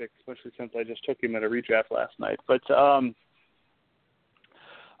Johnson pick, especially since I just took him at a redraft last night. But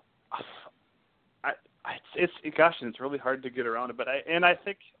it's really hard to get around it. But I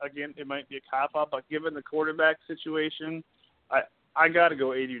think, again, it might be a cop-out, but given the quarterback situation, I got to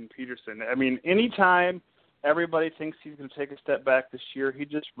go Adrian Peterson. Anytime everybody thinks he's going to take a step back this year, he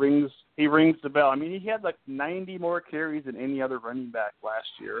rings the bell. He had 90 more carries than any other running back last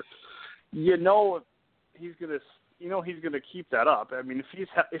year. He's going to keep that up.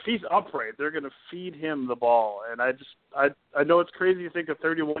 If he's upright, they're going to feed him the ball. And I know it's crazy to think a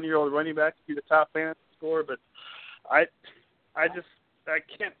 31-year-old running back to be the top fantasy scorer, but I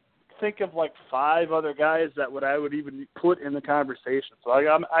can't think of 5 other guys that I would even put in the conversation. So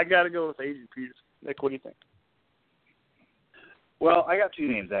I got to go with Adrian Peterson. Nick, what do you think? Well, I got 2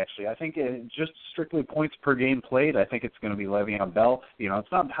 names, actually. I think just strictly points per game played, I think it's going to be Le'Veon Bell.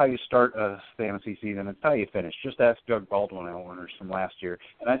 It's not how you start a fantasy season, it's how you finish. Just ask Doug Baldwin owners from last year.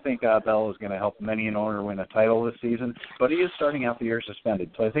 And I think Bell is going to help many an owner win a title this season, but he is starting out the year suspended.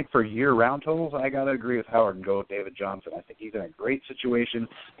 So I think for year-round totals, I got to agree with Howard and go with David Johnson. I think he's in a great situation,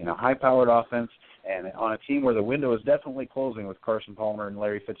 in a high-powered offense, and on a team where the window is definitely closing with Carson Palmer and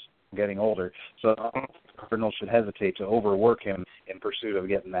Larry Fitzgerald getting older. So I don't think the Cardinals should hesitate to overwork him in pursuit of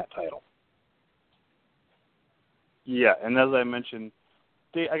getting that title. Yeah, and as I mentioned,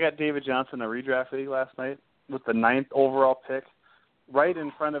 I got David Johnson in a redraft league last night with the 9th overall pick, right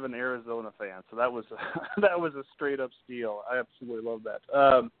in front of an Arizona fan. So that was a straight up steal. I absolutely love that.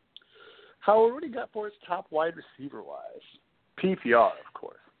 Howard, what do you got for us top wide receiver wise? PPR, of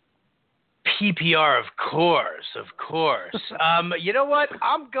course. PPR, of course. You know what?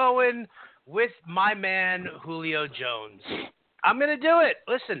 I'm going with my man Julio Jones. I'm going to do it.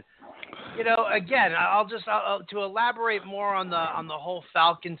 Listen, again, I'll to elaborate more on the whole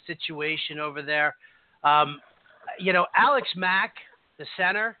Falcons situation over there. Alex Mack, the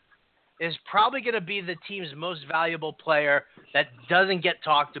center, is probably going to be the team's most valuable player that doesn't get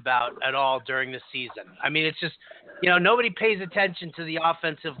talked about at all during the season. It's just, nobody pays attention to the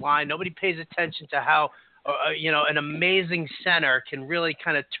offensive line. Nobody pays attention to how an amazing center can really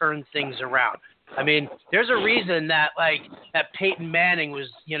kind of turn things around. I mean, there's a reason that Peyton Manning was,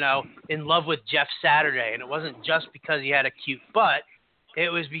 in love with Jeff Saturday, and it wasn't just because he had a cute butt. It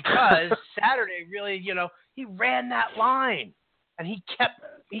was because Saturday really, he ran that line, and he kept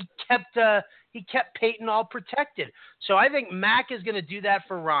Peyton all protected. So I think Mac is going to do that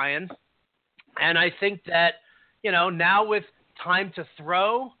for Ryan, and I think that, now with time to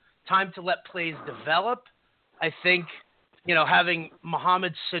throw, time to let plays develop, I think, having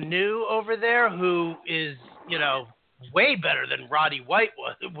Mohamed Sanu over there, who is, way better than Roddy White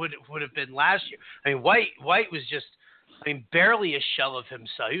would have been last year. I mean, White was just, barely a shell of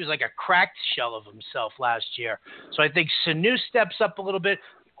himself. He was like a cracked shell of himself last year. So I think Sanu steps up a little bit.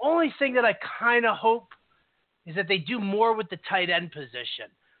 The only thing that I kind of hope is that they do more with the tight end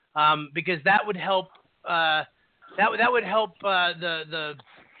position, because that would help. That would help the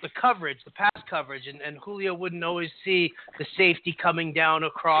coverage, the pass coverage, and Julio wouldn't always see the safety coming down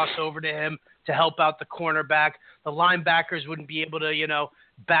across over to him to help out the cornerback. The linebackers wouldn't be able to,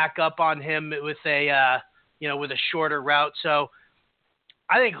 back up on him with a shorter route. So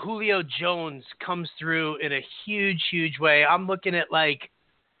I think Julio Jones comes through in a huge, huge way. I'm looking at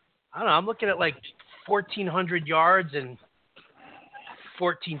 1,400 yards and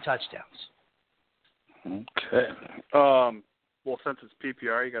 14 touchdowns. Okay. Well, since it's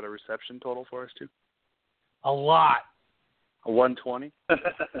PPR, you got a reception total for us too? A lot. A 120? I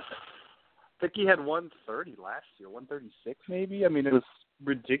think he had 130 last year, 136 maybe. I mean, it was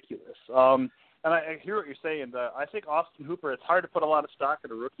ridiculous. And I hear what you're saying. I think Austin Hooper, it's hard to put a lot of stock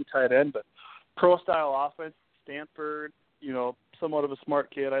in a rookie tight end, but pro-style offense, Stanford, somewhat of a smart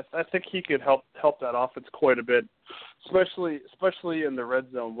kid. I think he could help that offense quite a bit, especially in the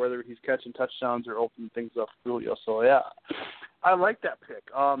red zone, whether he's catching touchdowns or opening things up for Julio. So, yeah, I like that pick.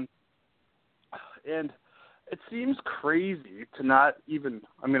 And it seems crazy to not even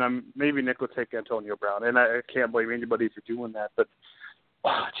 – maybe Nick would take Antonio Brown, and I can't blame anybody for doing that. But,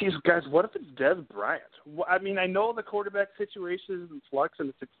 geez, guys, what if it's Dez Bryant? I know the quarterback situation is in flux, and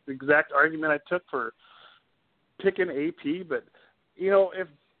it's the exact argument I took for picking AP, but – if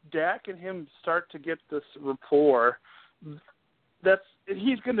Dak and him start to get this rapport,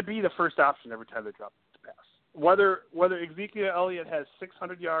 he's going to be the first option every time they drop the pass. Whether Ezekiel Elliott has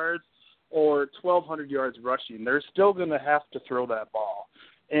 600 yards or 1,200 yards rushing, they're still going to have to throw that ball.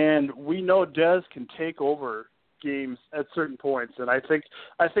 And we know Dez can take over games at certain points, and I think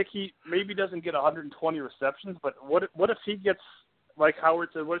he maybe doesn't get 120 receptions, but what if he gets, like Howard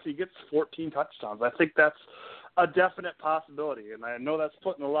said, what if he gets 14 touchdowns? I think that's a definite possibility, and I know that's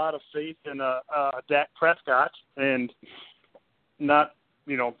putting a lot of faith in Dak Prescott and not,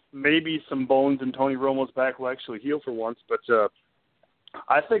 maybe some bones in Tony Romo's back will actually heal for once, but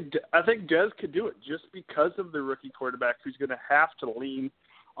I think Dez could do it just because of the rookie quarterback who's going to have to lean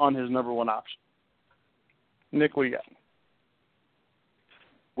on his number one option. Nick, what do you got?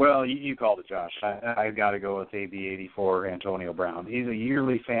 Well, you called it, Josh. I got to go with AB84, Antonio Brown. He's a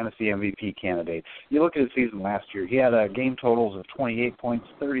yearly fantasy MVP candidate. You look at his season last year, he had game totals of 28 points,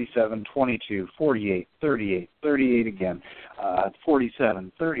 37, 22, 48, 38, 38 again,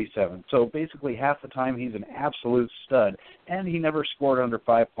 47, 37. So basically half the time he's an absolute stud, and he never scored under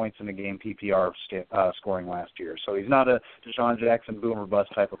 5 points in a game PPR scoring last year. So he's not a Deshaun Jackson boom or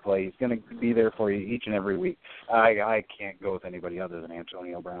bust type of play. He's going to be there for you each and every week. I can't go with anybody other than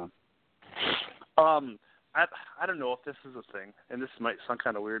Antonio Brown. I don't know if this is a thing, and this might sound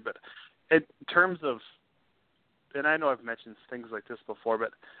kind of weird, but in terms of, and I know I've mentioned things like this before,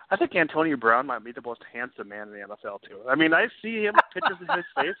 but I think Antonio Brown might be the most handsome man in the NFL too. I see him pictures of his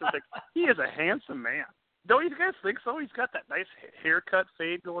face. It's like he is a handsome man. Don't you guys think so? He's got that nice haircut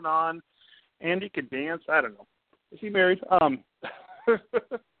fade going on, and he could dance. I don't know. Is he married? I'm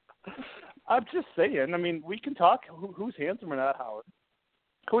just saying. We can talk. Who's handsome or not, Howard?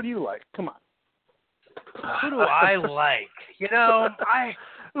 Who do you like? Come on. Who do I like? I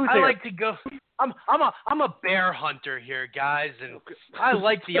like to go. I'm a bear hunter here, guys, and I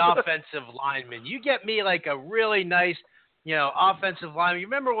like the offensive lineman. You get me like a really nice, offensive lineman. You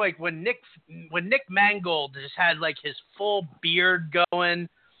remember when Nick Mangold just had his full beard going,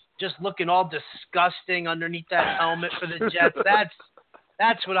 just looking all disgusting underneath that helmet for the Jets.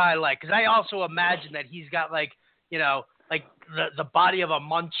 That's what I like, because I also imagine that he's got the body of a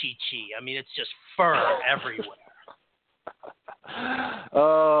Munchie-Chi. It's just fur everywhere.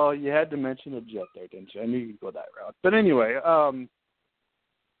 Oh, you had to mention a Jet there, didn't you? I knew you'd go that route. But anyway,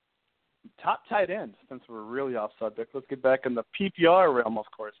 top tight end, since we're really off subject, let's get back in the PPR realm, of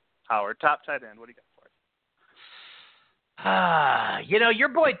course. Howard, top tight end, what do you got Your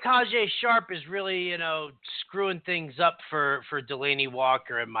boy Tajay Sharp is really, screwing things up for Delaney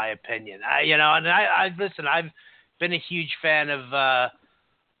Walker, in my opinion. Listen, I've been a huge fan of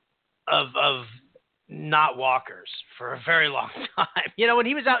not walkers for a very long time. When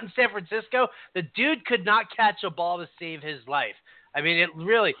he was out in San Francisco, the dude could not catch a ball to save his life. I mean,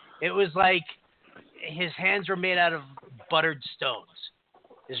 it was like his hands were made out of buttered stones,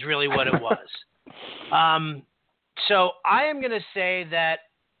 is really what it was. So I am going to say that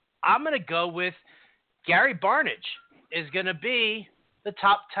I'm going to go with Gary Barnidge is going to be the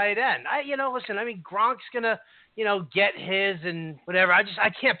top tight end. Listen, Gronk's going to, get his and whatever. I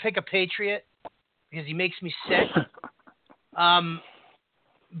can't pick a Patriot because he makes me sick. So I'm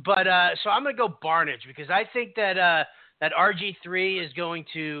going to go Barnidge because I think that RG3 is going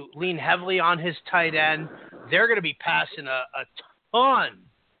to lean heavily on his tight end. They're going to be passing a ton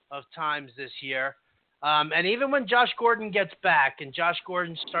of times this year. And even when Josh Gordon gets back and Josh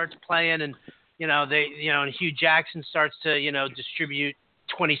Gordon starts playing and, and Hugh Jackson starts to, distribute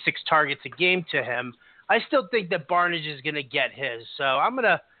 26 targets a game to him, I still think that Barnidge is going to get his. So I'm going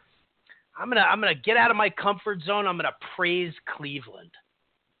to get out of my comfort zone. I'm going to praise Cleveland.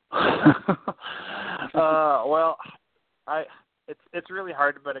 It's really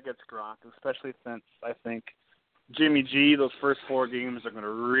hard to bet against Gronk, especially since I think Jimmy G, those first 4 games are going to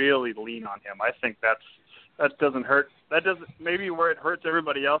really lean on him. I think that doesn't hurt. That doesn't maybe where it hurts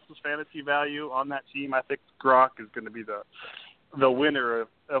everybody else's fantasy value on that team. I think Gronk is going to be the winner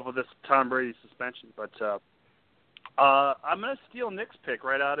of this Tom Brady suspension. But I'm going to steal Nick's pick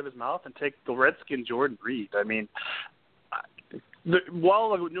right out of his mouth and take the Redskin Jordan Reed. I mean,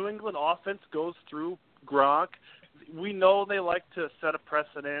 while the New England offense goes through Gronk, we know they like to set a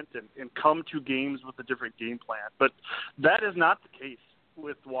precedent and come to games with a different game plan. But that is not the case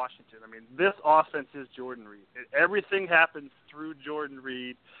with Washington. I mean, this offense is Jordan Reed. Everything happens through Jordan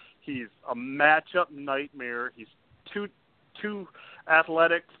Reed. He's a matchup nightmare. He's too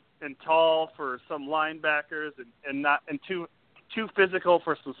athletic and tall for some linebackers and too physical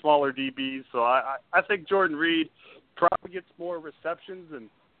for some smaller DBs. So I think Jordan Reed probably gets more receptions and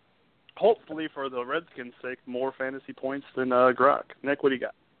hopefully, for the Redskins' sake, more fantasy points than Gronk. Nick, what do you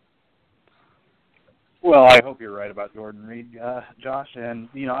got? Well, I hope you're right about Jordan Reed, Josh. And,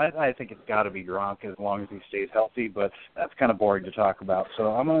 I think it's got to be Gronk as long as he stays healthy, but that's kind of boring to talk about.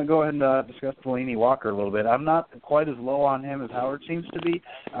 So I'm going to go ahead and discuss Delaney Walker a little bit. I'm not quite as low on him as Howard seems to be.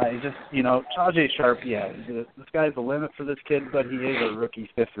 Tajay Sharp, the sky's the limit for this kid, but he is a rookie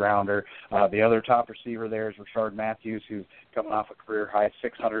 5th-rounder. The other top receiver there is Rashard Matthews, who's coming off a career-high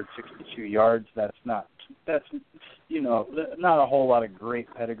 662 yards. That's not a whole lot of great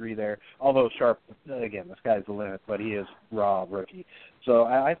pedigree there. Although Sharp, again, the sky's the limit, but he is raw rookie. So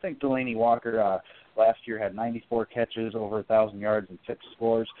I think Delaney Walker last year had 94 catches, over 1,000 yards, and 6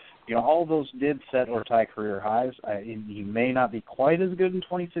 scores. All of those did set or tie career highs. He may not be quite as good in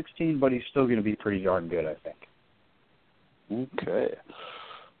 2016, but he's still going to be pretty darn good, I think. Okay.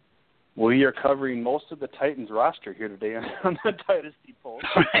 We are covering most of the Titans roster here today on the Dynasty Pulse.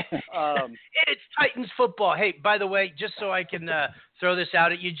 It's Titans football. Hey, by the way, just so I can throw this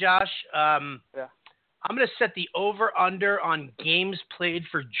out at you, Josh, I'm going to set the over-under on games played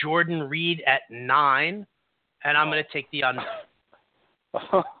for Jordan Reed at 9, and I'm going to take the under.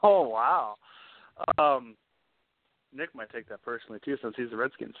 Oh, wow. Nick might take that personally too, since he's a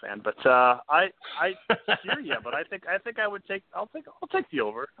Redskins fan. But I hear you. But I think I'll take the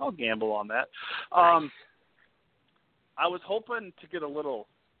over. I'll gamble on that. I was hoping to get a little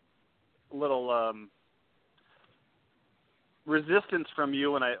resistance from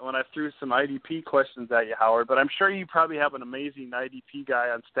you when I threw some IDP questions at you, Howard. But I'm sure you probably have an amazing IDP guy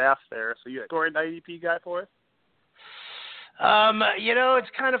on staff there. So you scoring an IDP guy for us? It's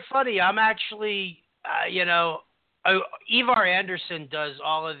kind of funny. I'm actually, Ivar Anderson does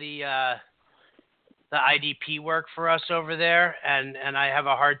all of the IDP work for us over there, and I have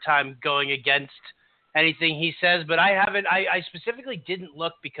a hard time going against anything he says. But I specifically didn't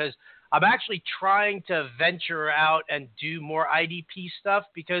look because I'm actually trying to venture out and do more IDP stuff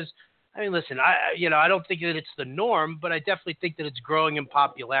because, listen, I don't think that it's the norm, but I definitely think that it's growing in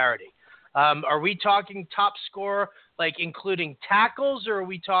popularity. Are we talking top score, like including tackles, or are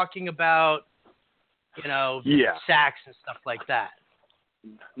we talking about sacks and stuff like that?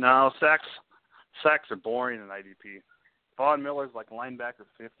 No, sacks are boring in IDP. Von Miller's like linebacker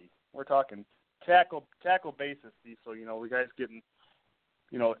 50. We're talking tackle basis. So we guys getting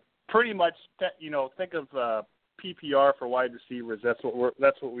pretty much think of PPR for wide receivers. That's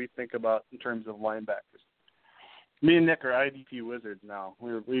what we think about in terms of linebackers. Me and Nick are IDP wizards now.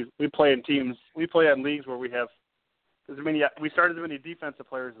 We play in teams. We play on leagues where we have we started as many defensive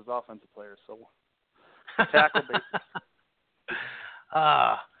players as offensive players, so tackle basics.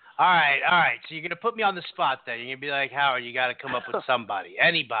 All right. So you're gonna put me on the spot then. You're gonna be like, Howard, you got to come up with somebody,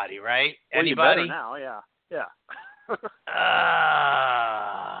 anybody, right? Well, Anybody? You better now, yeah.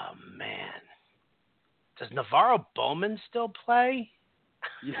 Man, does Navarro Bowman still play?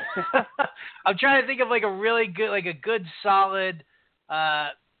 Yeah. I'm trying to think of like a really good, like a good solid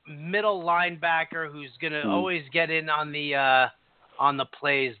middle linebacker who's gonna always get in on the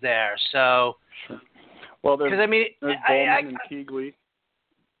plays there. So, sure. Well, there's Bowman and Kuechly.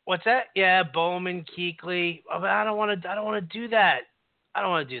 What's that? Yeah, Bowman, Kuechly. Oh, but I don't want to do that. So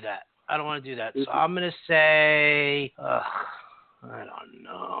I'm gonna say, I don't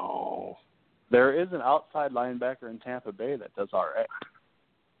know. There is an outside linebacker in Tampa Bay that does all right.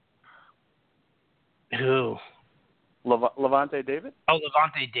 Who? Levante David? Oh,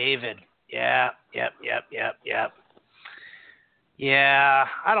 Levante David. Yeah. Yep. Yeah,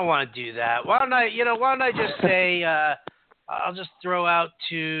 I don't want to do that. Why don't I just say, I'll just throw out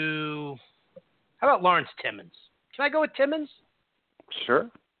how about Lawrence Timmons? Can I go with Timmons?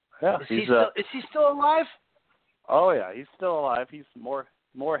 Sure. Yeah. Is he still alive? Oh yeah, he's still alive. He's more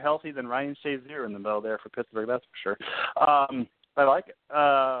healthy than Ryan Shazier in the middle there for Pittsburgh, that's for sure. I like it.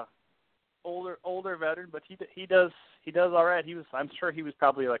 Older veteran, but he does all right. I'm sure he was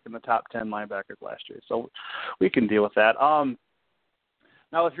probably like in the top 10 linebackers last year, so we can deal with that.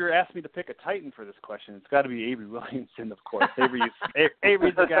 Now, if you're asking me to pick a Titan for this question, it's got to be Avery Williamson, of course.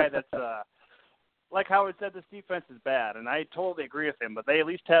 Avery's the guy that's like Howard said, this defense is bad, and I totally agree with him. But they at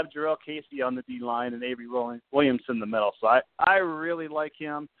least have Jarrell Casey on the D line and Avery Williamson in the middle, so I really like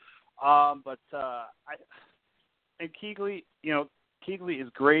him. And Kuechly, Kuechly is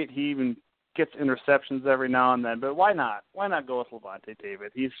great. He even gets interceptions every now and then. But why not? Why not go with Levante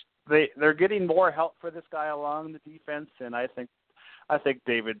David? They're getting more help for this guy along the defense, and I think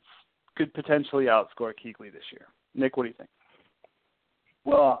David could potentially outscore Kuechly this year. Nick, what do you think?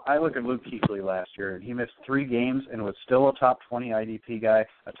 Well, I look at Luke Kuechly last year, and he missed 3 games and was still a top 20 IDP guy,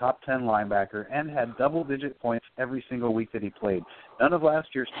 a top 10 linebacker, and had double-digit points every single week that he played. None of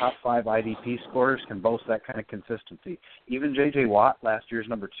last year's top 5 IDP scorers can boast that kind of consistency. Even J.J. Watt, last year's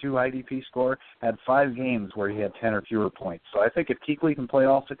number 2 IDP scorer, had 5 games where he had 10 or fewer points. So I think if Kuechly can play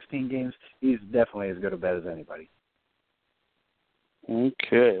all 16 games, he's definitely as good a bet as anybody.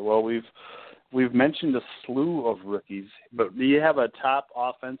 Okay, well, we've mentioned a slew of rookies, but do you have a top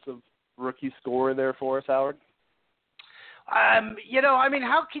offensive rookie scorer there for us, Howard? How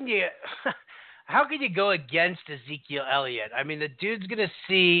can you go against Ezekiel Elliott? I mean, the dude's going to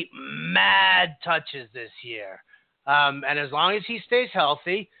see mad touches this year. And as long as he stays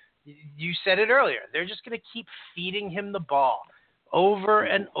healthy, you said it earlier, they're just going to keep feeding him the ball over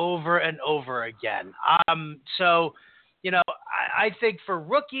and over and over again. I think for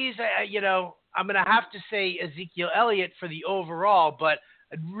rookies, I'm going to have to say Ezekiel Elliott for the overall, but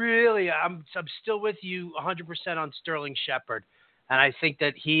I'm still with you 100% on Sterling Shepard. And I think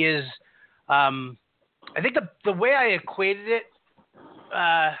that he is, I think the way I equated it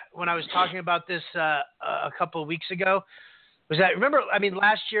when I was talking about this a couple of weeks ago was that, remember,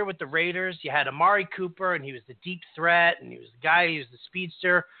 last year with the Raiders, you had Amari Cooper, and he was the deep threat, and he was the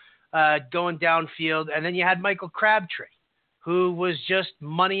speedster going downfield. And then you had Michael Crabtree, who was just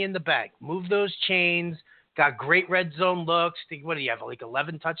money in the bank. Moved those chains, got great red zone looks. What do you have, like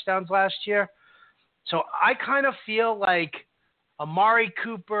 11 touchdowns last year? So I kind of feel like Amari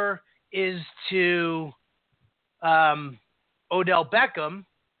Cooper is to Odell Beckham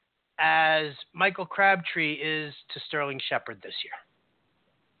as Michael Crabtree is to Sterling Shepard this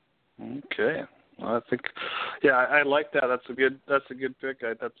year. Okay. Well, I think, yeah, I like that. That's a good pick.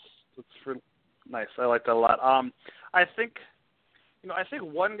 That's nice. I like that a lot. I think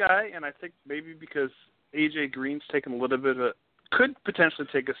one guy, and I think maybe because AJ Green's taken a little bit of could potentially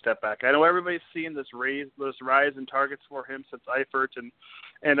take a step back. I know everybody's seeing this rise in targets for him since Eifert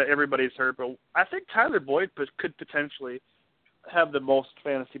and everybody's hurt, but I think Tyler Boyd could potentially have the most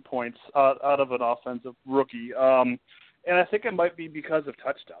fantasy points out of an offensive rookie. And I think it might be because of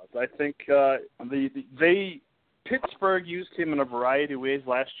touchdowns. I think Pittsburgh used him in a variety of ways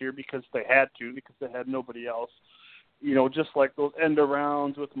last year because they had nobody else. Just like those end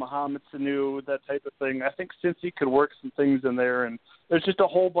arounds with Mohamed Sanu, that type of thing. I think Cincy could work some things in there, and there's just a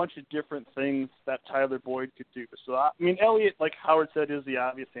whole bunch of different things that Tyler Boyd could do. So, Elliott, like Howard said, is the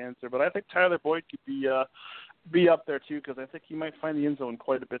obvious answer, but I think Tyler Boyd could be up there too, because I think he might find the end zone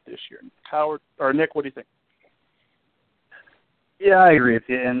quite a bit this year. Howard or Nick, what do you think? Yeah, I agree with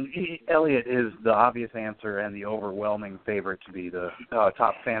you. And Elliott is the obvious answer and the overwhelming favorite to be the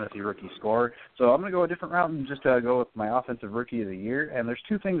top fantasy rookie scorer. So I'm going to go a different route and just go with my offensive rookie of the year. And there's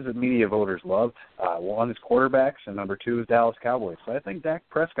two things that media voters love. One is quarterbacks, and number two is Dallas Cowboys. So I think Dak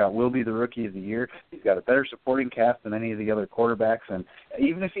Prescott will be the rookie of the year. He's got a better supporting cast than any of the other quarterbacks. And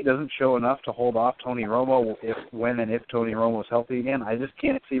even if he doesn't show enough to hold off Tony Romo, when and if Tony Romo is healthy again, I just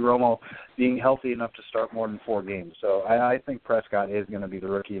can't see Romo being healthy enough to start more than 4 games. So I think Prescott is going to be the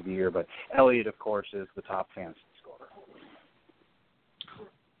rookie of the year, but Elliott, of course, is the top fantasy scorer.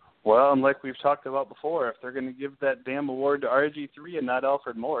 Well, and like we've talked about before, if they're going to give that damn award to RG3 and not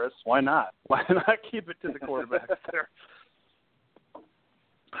Alfred Morris, why not? Why not keep it to the quarterbacks there?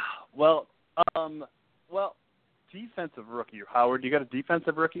 Well, defensive rookie, Howard. You got a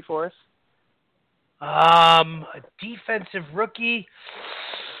defensive rookie for us? A defensive rookie.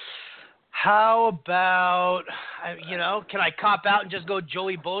 How about, can I cop out and just go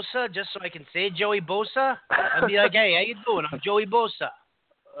Joey Bosa just so I can say Joey Bosa? I'd be like, hey, how you doing? I'm Joey Bosa.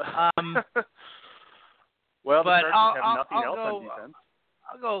 Well, but I'll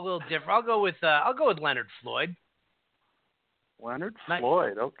go a little different. I'll go with Leonard Floyd. Leonard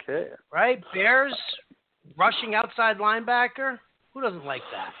Floyd, okay. Right? Bears, rushing outside linebacker. Who doesn't like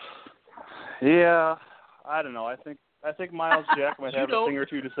that? Yeah, I don't know. I think Miles Jack might have a thing or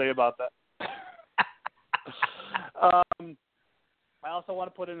two to say about that. I also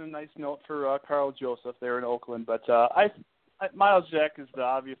want to put in a nice note for Carl Joseph there in Oakland, but Miles Jack is the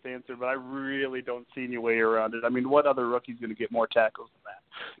obvious answer, but I really don't see any way around it. I mean, what other rookie's going to get more tackles than that?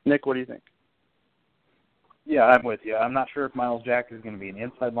 Nick, what do you think? Yeah, I'm with you. I'm not sure if Miles Jack is going to be an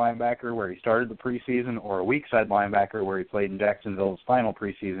inside linebacker where he started the preseason or a weak side linebacker where he played in Jacksonville's final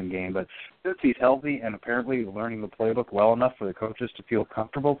preseason game. But since he's healthy and apparently learning the playbook well enough for the coaches to feel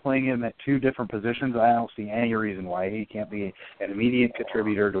comfortable playing him at 2 different positions, I don't see any reason why he can't be an immediate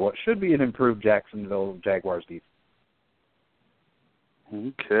contributor to what should be an improved Jacksonville Jaguars defense.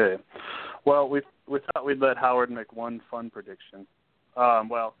 Okay. Well, we thought we'd let Howard make one fun prediction.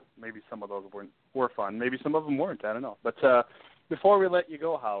 Well, maybe some of those were fun. Maybe some of them weren't. I don't know. But before we let you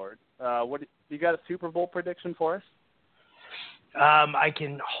go, Howard, you got a Super Bowl prediction for us? I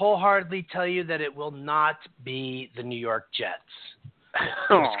can wholeheartedly tell you that it will not be the New York Jets.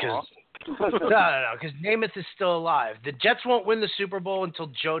 No, because Namath is still alive. The Jets won't win the Super Bowl until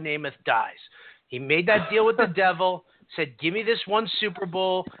Joe Namath dies. He made that deal with the devil, said, give me this one Super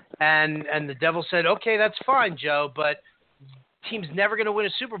Bowl, and the devil said, okay, that's fine, Joe, but team's never going to win a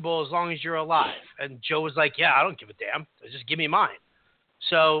Super Bowl as long as you're alive. And Joe was like, yeah, I don't give a damn. Just give me mine.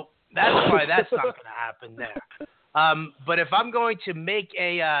 So that's why that's not going to happen there. But if I'm going to make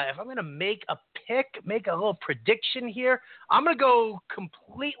a little prediction here, I'm going to go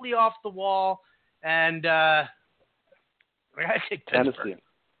completely off the wall, and I got to take Pittsburgh.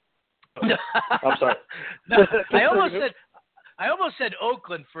 I'm sorry. No, I almost said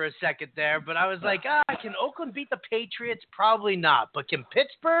Oakland for a second there, but I was like, can Oakland beat the Patriots? Probably not. But can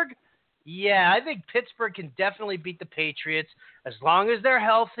Pittsburgh? Yeah, I think Pittsburgh can definitely beat the Patriots as long as they're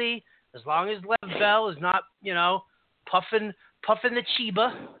healthy, as long as Lev Bell is not, puffing the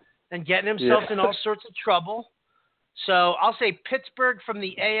Chiba and getting himself in all sorts of trouble. So I'll say Pittsburgh from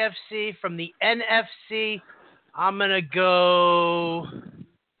the AFC. From the NFC, I'm going to go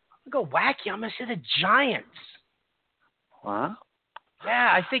wacky. I'm going to say the Giants. Huh? Yeah,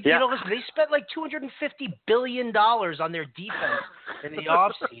 I think, listen, they spent like $250 billion on their defense in the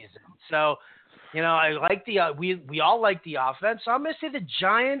offseason. So, I like we all like the offense. So I'm going to say the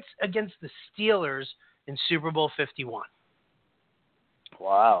Giants against the Steelers in Super Bowl 51.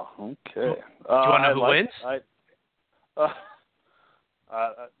 Wow. Okay. Do you want to know who wins?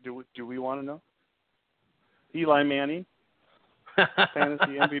 Do we want to know? Eli Manning,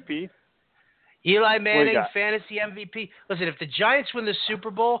 fantasy MVP. Eli Manning, fantasy MVP. Listen, if the Giants win the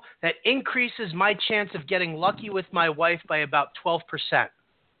Super Bowl, that increases my chance of getting lucky with my wife by about 12%.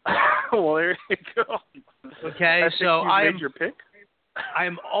 Well, there you go. Okay, so made your pick? I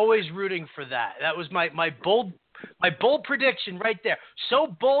am always rooting for that. That was my bold prediction right there. So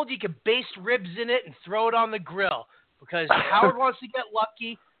bold you could baste ribs in it and throw it on the grill because Howard wants to get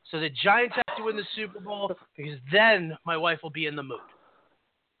lucky, so the Giants have to win the Super Bowl because then my wife will be in the mood.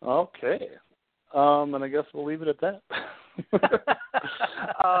 Okay. And I guess we'll leave it at that.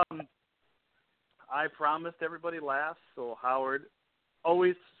 I promised everybody laughs, so Howard,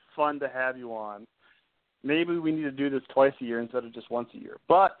 always fun to have you on. Maybe we need to do this twice a year instead of just once a year.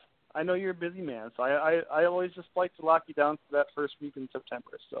 But I know you're a busy man, so I always just like to lock you down for that first week in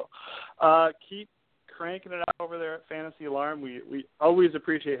September. So keep cranking it out over there at Fantasy Alarm. We always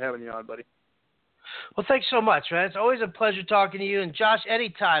appreciate having you on, buddy. Well, thanks so much, man. It's always a pleasure talking to you. And Josh,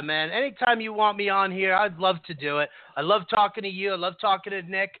 anytime, man. Anytime you want me on here, I'd love to do it. I love talking to you. I love talking to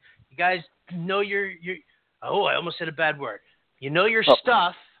Nick. You guys know your. Oh, I almost said a bad word. You know your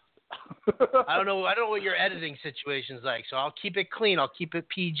stuff. I don't know what your editing situation's like, so I'll keep it clean. I'll keep it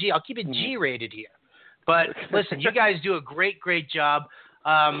PG. I'll keep it G-rated here. But listen, you guys do a great job.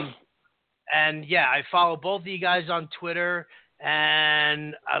 And yeah, I follow both of you guys on Twitter,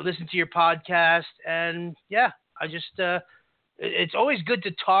 and I listen to your podcast. And yeah, I just it's always good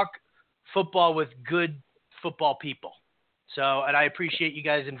to talk football with good football people. So, and I appreciate you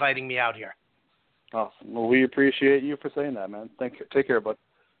guys inviting me out here. Awesome. Well, we appreciate you for saying that, man. Thank you. Take care, bud.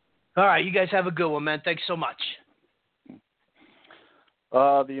 All right, you guys have a good one, man. Thanks so much.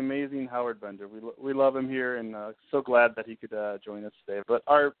 The amazing Howard Bender. We love him here, and so glad that he could join us today. But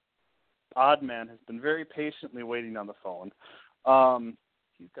our odd man has been very patiently waiting on the phone.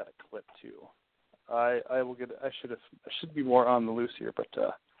 He's got a clip too. I should be more on the loose here, but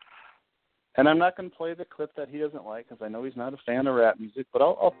and I'm not going to play the clip that he doesn't like because I know he's not a fan of rap music. But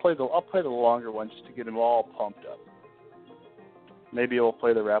I'll play the longer one just to get him all pumped up. Maybe we'll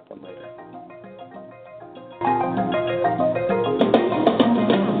play the rap one later.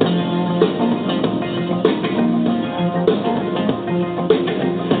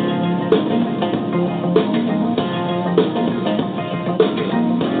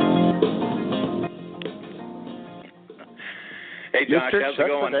 Hey, Josh, how's it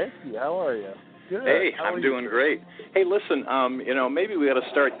going? Yeah, how are you? Good. Hey, I'm doing great. Hey, listen, maybe we got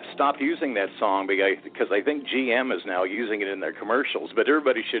to stop using that song because I think GM is now using it in their commercials. But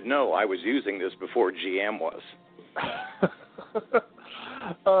everybody should know I was using this before GM was.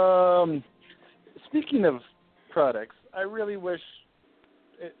 Speaking of products, I really wish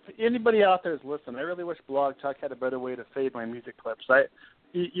anybody out there is listening. I really wish Blog Talk had a better way to fade my music clips.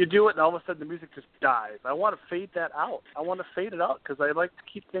 You do it, and all of a sudden the music just dies. I want to fade that out. I want to fade it out because I like to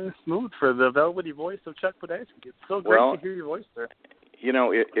keep things smooth for the velvety voice of Chuck Podansky. It's so great to hear your voice there. You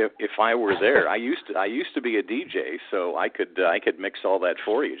know, if I were there, I used to be a DJ, so I could mix all that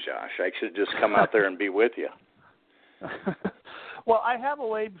for you, Josh. I should just come out there and be with you. Well, I have a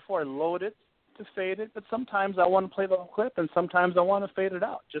way before I load it to fade it, but sometimes I want to play the whole clip, and sometimes I want to fade it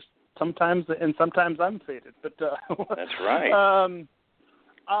out. Just sometimes, and sometimes I'm faded. But that's right.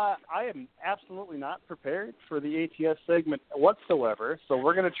 I am absolutely not prepared for the ATS segment whatsoever, so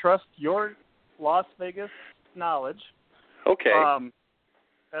we're going to trust your Las Vegas knowledge. Okay.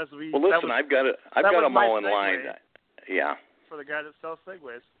 Listen, I've got them all in line. Yeah. For the guy that sells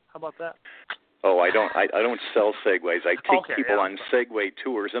Segways, how about that? Oh, I don't sell Segways. I take people on Segway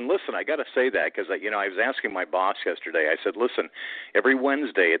tours. And listen, I got to say that because I was asking my boss yesterday. I said, listen, every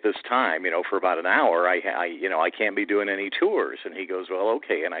Wednesday at this time, for about an hour, I can't be doing any tours. And he goes, well,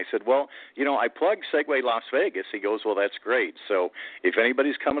 okay. And I said, well, I plug Segway Las Vegas. He goes, well, that's great. So if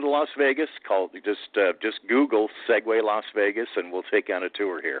anybody's coming to Las Vegas, just Google Segway Las Vegas, and we'll take you on a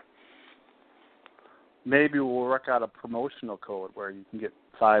tour here. Maybe we'll work out a promotional code where you can get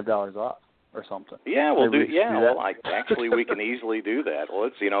 $5 off. Or something. Yeah, we'll do. Yeah, well, we can easily do that. Well,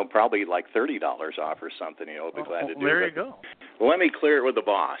 it's probably like $30 off or something. I'll be glad to do. There you go. Well, let me clear it with the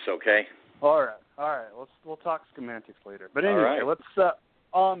boss, okay? All right. We'll talk semantics later. But anyway, let's.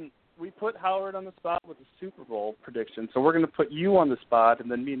 We put Howard on the spot with the Super Bowl prediction, so we're going to put you on the spot,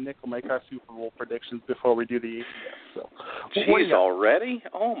 and then me and Nick will make our Super Bowl predictions before we do the ATS. So. Jeez, already?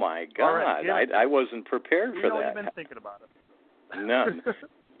 Oh my God! Right, I wasn't prepared for that. You've been thinking about it. No.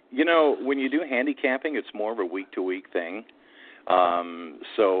 When you do handicapping, it's more of a week-to-week thing.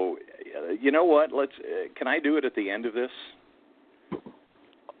 So, you know what? Can I do it at the end of this?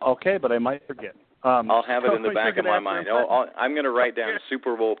 Okay, but I might forget. I'll have it in the back of my mind. I'm going to write down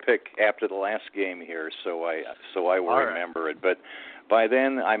Super Bowl pick after the last game here, so I will remember it. But by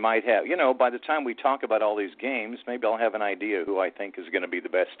then, I might have. By the time we talk about all these games, maybe I'll have an idea who I think is going to be the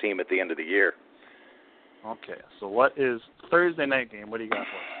best team at the end of the year. Okay, so what is Thursday night game? What do you got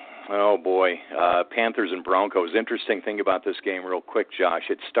for us? Oh, boy. Panthers and Broncos. Interesting thing about this game real quick, Josh.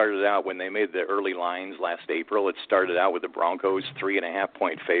 It started out when they made the early lines last April. It started out with the Broncos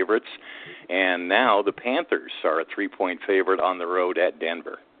 3.5-point favorites. And now the Panthers are a 3-point favorite on the road at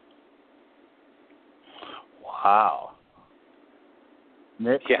Denver. Wow.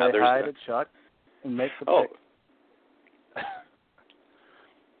 Nick, say hi to Chuck and make the pick.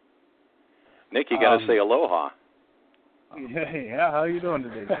 Nick, you got to say aloha. Yeah, how are you doing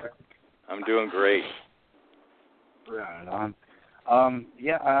today, sir? I'm doing great. Right on.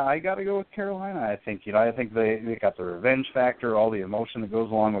 I got to go with Carolina. I think I think they got the revenge factor, all the emotion that goes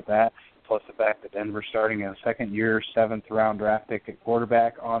along with that. plus the fact that Denver's starting a second-year, seventh-round draft pick at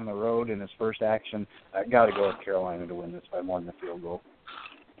quarterback on the road in his first action, I got to go with Carolina to win this by more than a field goal.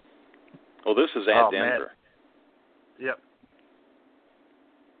 Well, this is at Denver. Man. Yep.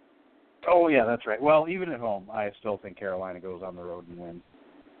 Oh, yeah, that's right. Well, even at home, I still think Carolina goes on the road and wins.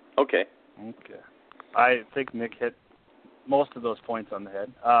 Okay. I think Nick hit most of those points on the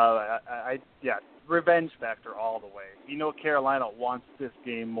head. Revenge factor all the way. You know Carolina wants this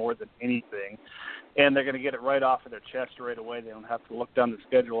game more than anything, and they're going to get it right off of their chest right away. They don't have to look down the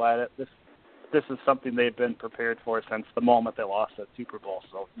schedule at it. This is something they've been prepared for since the moment they lost that Super Bowl.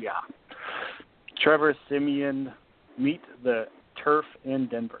 So, yeah. Trevor Siemian meet the turf in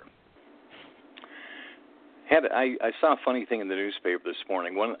Denver. I saw a funny thing in the newspaper this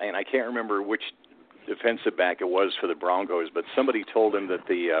morning, and I can't remember which defensive back it was for the Broncos, but somebody told him that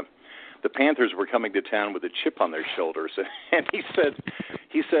the Panthers were coming to town with a chip on their shoulders, and he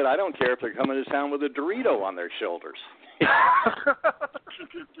said, I don't care if they're coming to town with a Dorito on their shoulders.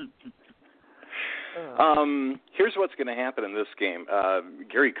 Here's what's going to happen in this game.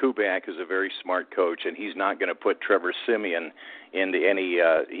 Gary Kubiak is a very smart coach, and he's not going to put Trevor Siemian into any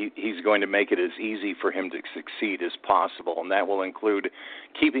he's going to make it as easy for him to succeed as possible, and that will include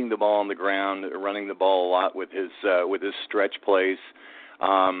keeping the ball on the ground, running the ball a lot with his stretch plays.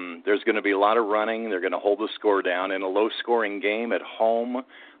 There's going to be a lot of running. They're going to hold the score down. In a low-scoring game at home,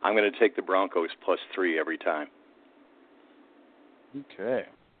 I'm going to take the Broncos +3 every time. Okay.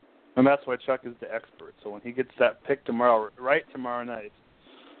 And that's why Chuck is the expert. So when he gets that pick tomorrow night,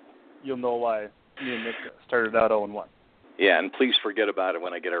 you'll know why me and Nick started out 0-1. Yeah, and please forget about it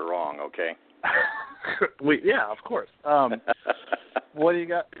when I get it wrong, okay? Yeah, of course. What do you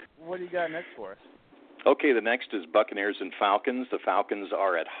got next for us? Okay, the next is Buccaneers and Falcons. The Falcons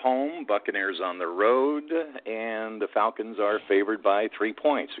are at home, Buccaneers on the road, and the Falcons are favored by 3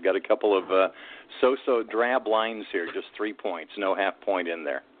 points. We've got a couple of so-so drab lines here, just 3 points, no half point in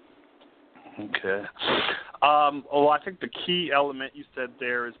there. Okay. I think the key element you said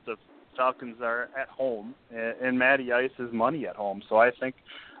there is the Falcons are at home, and Matty Ice is money at home. So I think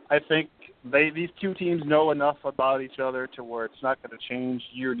these two teams know enough about each other to where it's not going to change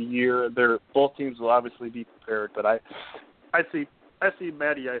year to year. Both teams will obviously be prepared, but I see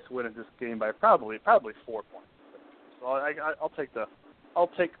Matty Ice winning this game by probably 4 points. So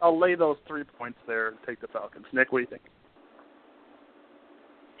I'll lay those 3 points there and take the Falcons. Nick, what do you think?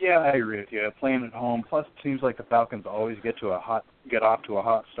 Yeah, I agree with you. Playing at home, plus it seems like the Falcons always get off to a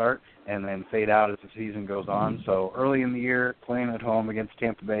hot start and then fade out as the season goes on. So early in the year, playing at home against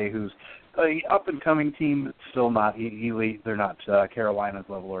Tampa Bay, who's an up-and-coming team, but still not elite. They're not Carolina's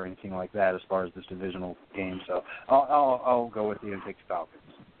level or anything like that as far as this divisional game. So I'll go with you and take the Falcons.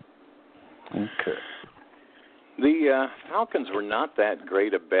 Okay. The Falcons were not that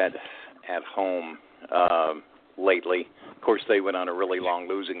great a bet at home lately. Of course, they went on a really long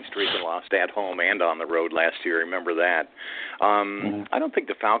losing streak and lost at home and on the road last year. Remember that. I don't think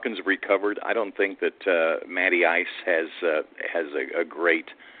the Falcons have recovered. I don't think that Matty Ice has a great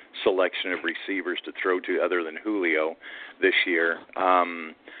selection of receivers to throw to other than Julio this year.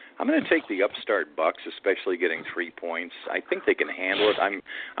 I'm going to take the upstart Bucks, especially getting 3 points. I think they can handle it.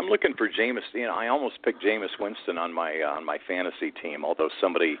 I'm looking for Jameis. I almost picked Jameis Winston on my fantasy team, although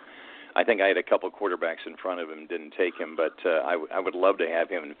I think I had a couple quarterbacks in front of him, didn't take him, but I would love to have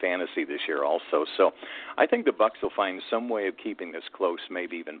him in fantasy this year also. So I think the Bucs will find some way of keeping this close,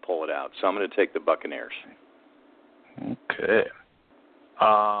 maybe even pull it out. So I'm going to take the Buccaneers. Okay.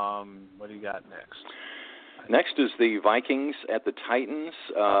 What do you got next? Next is the Vikings at the Titans.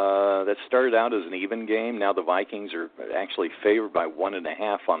 That started out as an even game. Now the Vikings are actually favored by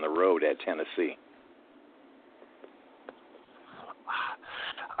 1.5 on the road at Tennessee.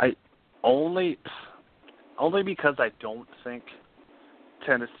 Only because I don't think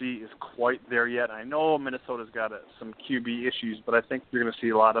Tennessee is quite there yet. I know Minnesota's got some QB issues, but I think you're going to see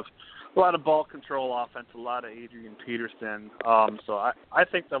a lot of ball control offense, a lot of Adrian Peterson. So I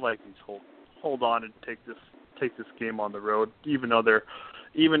think the Vikings hold on and take this game on the road, even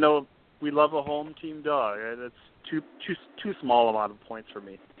though we love a home team dog. It's too small amount of points for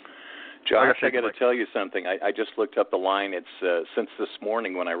me. Josh, I got to tell you something. I just looked up the line. It's since this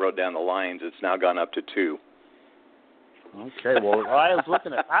morning when I wrote down the lines, it's now gone up to 2. Okay, well I was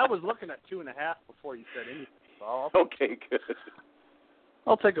looking at 2.5 before you said anything. So okay, good.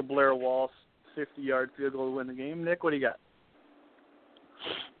 I'll take a Blair Walsh 50-yard field goal to win the game. Nick, what do you got?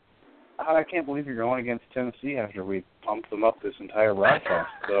 I can't believe you're going against Tennessee after we pumped them up this entire broadcast.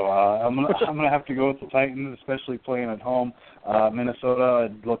 So I'm gonna have to go with the Titans, especially playing at home. Minnesota,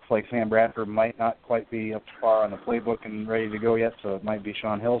 it looks like Sam Bradford might not quite be up far on the playbook and ready to go yet, so it might be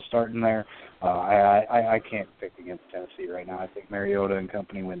Sean Hill starting there. I can't pick against Tennessee right now. I think Mariota and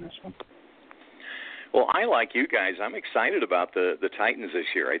company win this one. Well, I, like you guys, I'm excited about the Titans this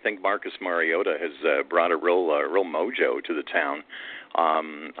year. I think Marcus Mariota has brought a real mojo to the town.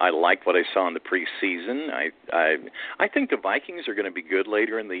 I like what I saw in the preseason. I think the Vikings are going to be good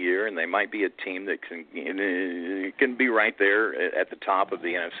later in the year, and they might be a team that can be right there at the top of the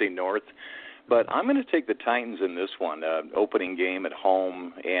NFC North. But I'm going to take the Titans in this one, opening game at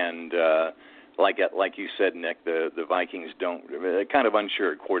home, and like you said, Nick, the Vikings they're kind of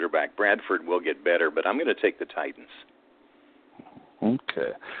unsure at quarterback. Bradford will get better, but I'm going to take the Titans.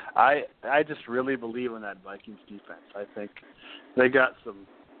 Okay. I just really believe in that Vikings defense. I think they got some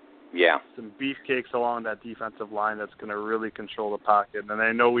beefcakes along that defensive line that's going to really control the pocket. And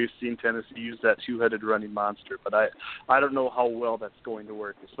I know we've seen Tennessee use that two-headed running monster, but I don't know how well that's going to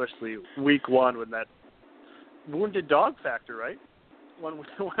work, especially week one when that wounded dog factor, right? When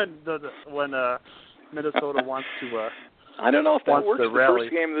Minnesota wants to. I don't know if that works the rally.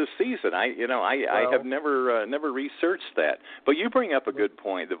 First game of the season. I have never researched that. But you bring up a good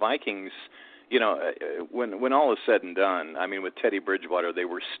point. The Vikings, when all is said and done, I mean, with Teddy Bridgewater, they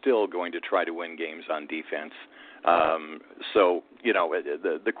were still going to try to win games on defense. So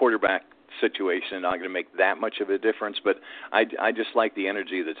the quarterback situation is not going to make that much of a difference. But I just like the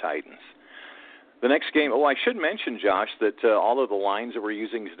energy of the Titans. The next game, I should mention, Josh, that all of the lines that we're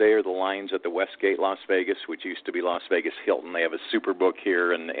using today are the lines at the Westgate Las Vegas, which used to be Las Vegas Hilton. They have a Superbook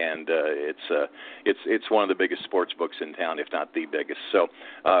here, and it's one of the biggest sports books in town, if not the biggest. So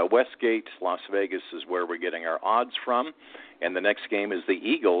Westgate Las Vegas is where we're getting our odds from. And the next game is the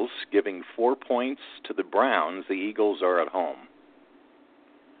Eagles giving 4 points to the Browns. The Eagles are at home.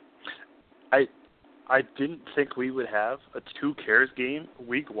 I didn't think we would have a Who Cares game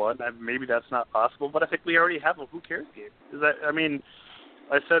week one. Maybe that's not possible, but I think we already have a Who Cares game.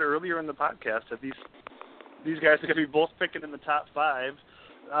 I said earlier in the podcast that these guys are going to be both picking in the top 5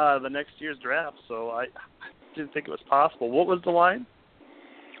 the next year's draft, so I didn't think it was possible. What was the line?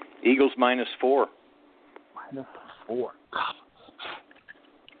 Eagles -4. -4.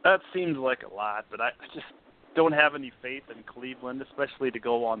 That seems like a lot, but I just don't have any faith in Cleveland, especially to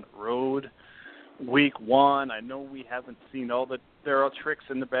go on the road. Week one, I know we haven't seen all there are tricks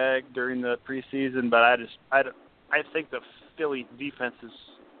in the bag during the preseason, but I think the Philly defense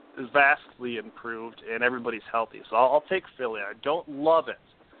is vastly improved and everybody's healthy. So I'll take Philly. I don't love it,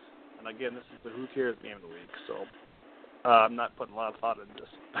 and again, this is the Who Cares game of the week, so I'm not putting a lot of thought into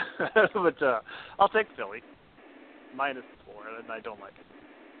this, but I'll take Philly -4, and I don't like it.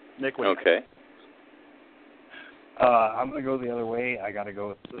 Nick, what do you think? Okay. I'm going to go the other way. I got to go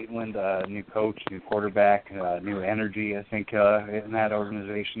with Cleveland, new coach, new quarterback, new energy, I think, in that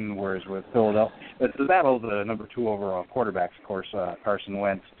organization, whereas with Philadelphia, it's the battle of the number 2 overall quarterbacks, of course. Carson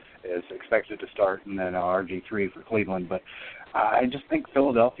Wentz is expected to start, and then RG3 for Cleveland. But I just think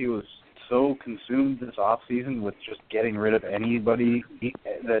Philadelphia was so consumed this offseason with just getting rid of anybody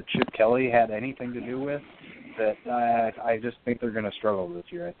that Chip Kelly had anything to do with that I just think they're going to struggle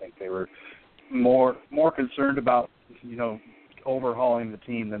this year. I think they were more concerned about overhauling the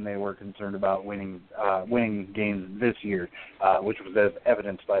team than they were concerned about winning games this year, which was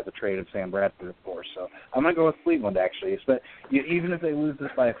evidenced by the trade of Sam Bradford, of course. So I'm going to go with Cleveland, actually. But even if they lose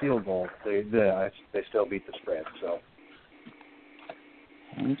this by a field goal, they still beat the spread. So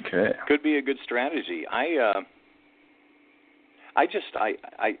okay, could be a good strategy. I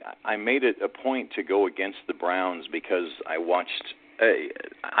made it a point to go against the Browns because I watched.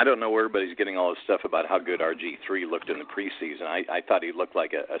 I don't know where everybody's getting all this stuff about how good RG3 looked in the preseason. I thought he looked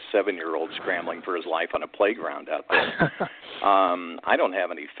like a 7-year-old scrambling for his life on a playground out there. I don't have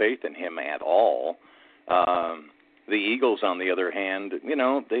any faith in him at all. The Eagles, on the other hand,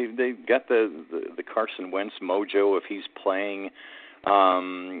 they've got the Carson Wentz mojo if he's playing.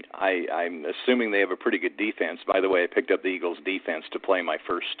 I'm assuming they have a pretty good defense. By the way, I picked up the Eagles' defense to play my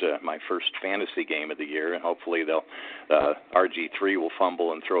first fantasy game of the year, and hopefully RG3 will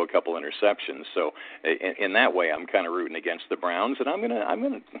fumble and throw a couple interceptions. So in that way, I'm kind of rooting against the Browns, and I'm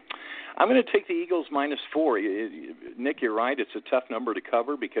gonna take the Eagles -4. Nick, you're right. It's a tough number to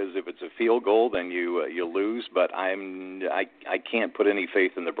cover because if it's a field goal, then you lose. But I can't put any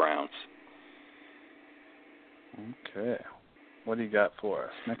faith in the Browns. Okay. What do you got for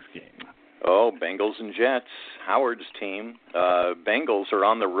us next game? Oh, Bengals and Jets. Howard's team. Bengals are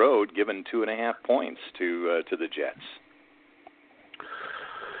on the road, giving 2.5 points to the Jets.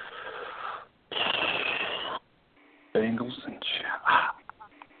 Bengals and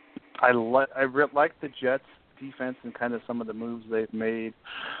I like the Jets defense and kind of some of the moves they've made,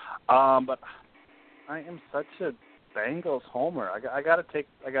 but I am such a Bengals homer. I gotta take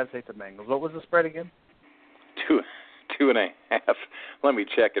the Bengals. What was the spread again? 2.5. Let me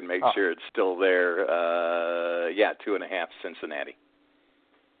check and make sure it's still there. 2.5 Cincinnati.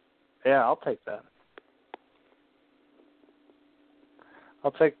 Yeah, I'll take that.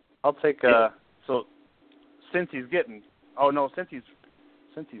 I'll take. So since he's giving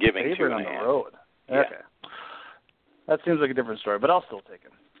favored on the road. Yeah. Okay. That seems like a different story, but I'll still take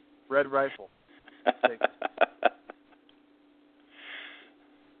him. Red Rifle.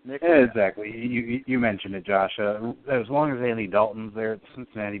 Nick, exactly. You mentioned it, Josh. As long as Andy Dalton's there, the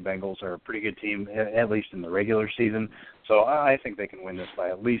Cincinnati Bengals are a pretty good team, at least in the regular season. So I think they can win this by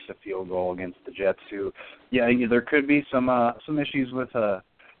at least a field goal against the Jets, who, there could be some issues with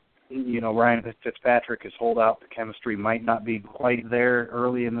Ryan Fitzpatrick, his holdout. The chemistry might not be quite there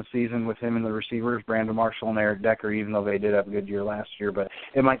early in the season with him and the receivers, Brandon Marshall and Eric Decker, even though they did have a good year last year. But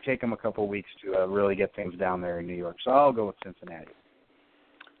it might take them a couple of weeks to really get things down there in New York. So I'll go with Cincinnati.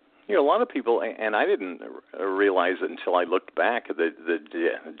 A lot of people, and I didn't realize it until I looked back, the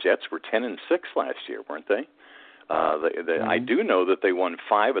Jets were 10-6 last year, weren't they? I do know that they won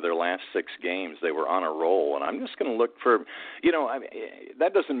 5 of their last 6 games. They were on a roll, and I'm just going to look for,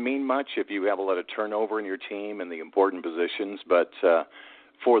 that doesn't mean much if you have a lot of turnover in your team and the important positions, but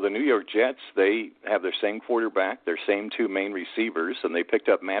for the New York Jets, they have their same quarterback, their same 2 main receivers, and they picked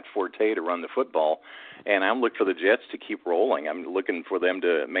up Matt Forte to run the football. And I'm looking for the Jets to keep rolling. I'm looking for them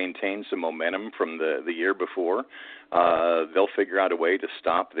to maintain some momentum from the year before. They'll figure out a way to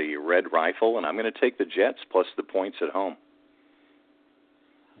stop the Red Rifle, and I'm going to take the Jets plus the points at home.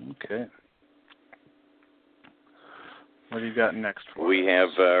 Okay. What do you got next for We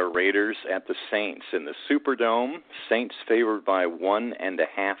us? have Raiders at the Saints in the Superdome. Saints favored by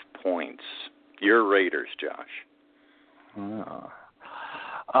 1.5 points. Your Raiders, Josh.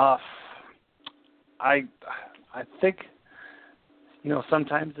 I think,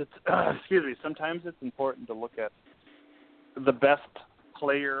 sometimes it's sometimes it's important to look at the best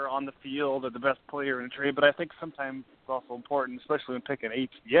player on the field or the best player in a trade, but I think sometimes it's also important, especially when picking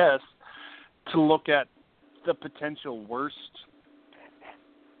ATS, to look at the potential worst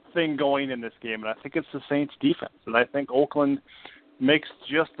thing going in this game, and I think it's the Saints defense. And I think Oakland makes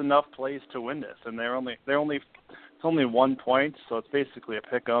just enough plays to win this, and it's only 1 point, so it's basically a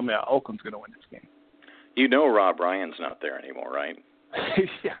pick 'em. Yeah, Oakland's going to win this game. Rob Ryan's not there anymore, right?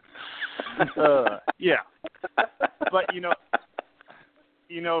 Yeah. But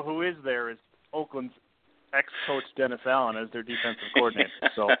who is there is Oakland's ex-coach Dennis Allen as their defensive coordinator.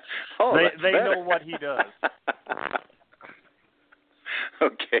 So they know what he does.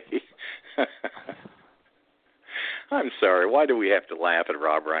 Okay. I'm sorry. Why do we have to laugh at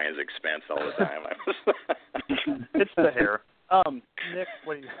Rob Ryan's expense all the time? It's the hair. Nick,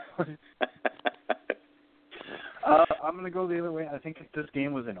 what do you? I'm going to go the other way. I think if this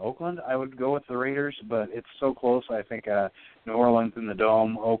game was in Oakland, I would go with the Raiders, but it's so close. I think New Orleans in the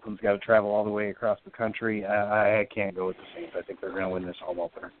Dome, Oakland's got to travel all the way across the country. I can't go with the Saints. I think they're going to win this home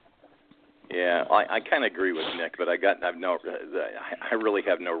opener. Yeah, I kind of agree with Nick, but I really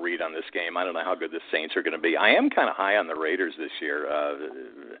have no read on this game. I don't know how good the Saints are going to be. I am kind of high on the Raiders this year.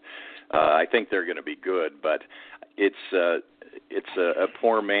 I think they're going to be good, but it's a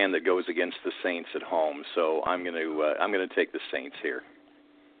poor man that goes against the Saints at home. So I'm going to take the Saints here.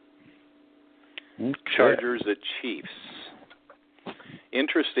 Okay. Chargers at Chiefs.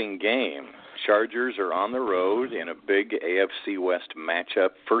 Interesting game. Chargers are on the road in a big AFC West matchup,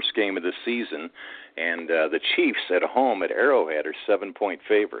 first game of the season, and the Chiefs at home at Arrowhead are 7-point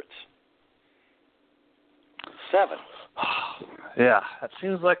favorites. 7. Yeah, that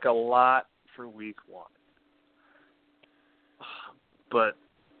seems like a lot for week 1. But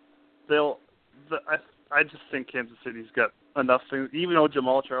I just think Kansas City's got enough things, even though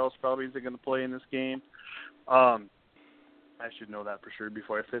Jamal Charles probably isn't going to play in this game. I should know that for sure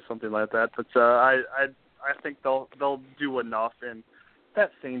before I say something like that. But I think they'll do enough, and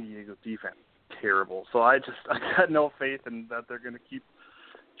that San Diego defense is terrible. So I got no faith in that they're going to keep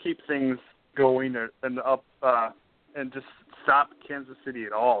things going and up and just stop Kansas City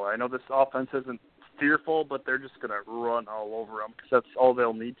at all. I know this offense isn't fearful, but they're just going to run all over them because that's all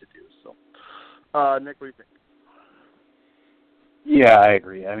they'll need to do. So, Nick, what do you think? Yeah, I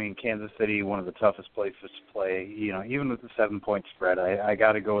agree. I mean, Kansas City, one of the toughest places to play. Even with the 7-point spread, I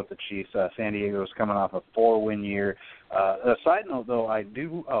got to go with the Chiefs. San Diego's coming off a 4-win year. A side note, though, I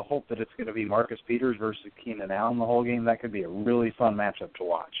do hope that it's going to be Marcus Peters versus Keenan Allen the whole game. That could be a really fun matchup to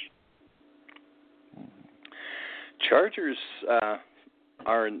watch. Chargers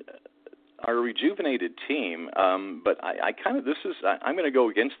are a rejuvenated team, but I kind of I'm going to go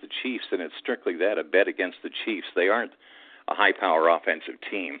against the Chiefs, and it's strictly that, a bet against the Chiefs. They aren't a high-power offensive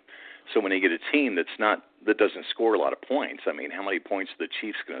team, so when you get a team that doesn't score a lot of points, I mean, how many points are the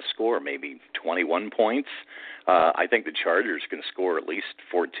Chiefs going to score? Maybe 21 points. I think the Chargers can score at least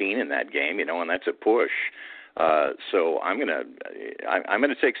 14 in that game, and that's a push. So I'm gonna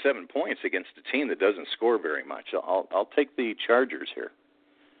take 7 points against a team that doesn't score very much. I'll take the Chargers here.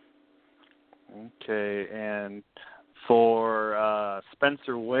 Okay, and for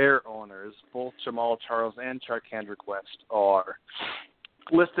Spencer Ware owners, both Jamal Charles and Charkandrick West are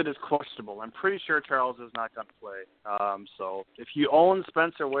listed as questionable. I'm pretty sure Charles is not going to play. So if you own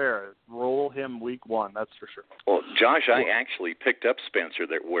Spencer Ware, roll him week 1, that's for sure. Well, Josh, I actually picked up Spencer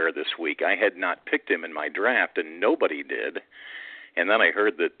Ware this week. I had not picked him in my draft, and nobody did. And then I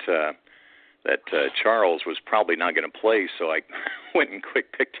heard that Charles was probably not going to play, so I went and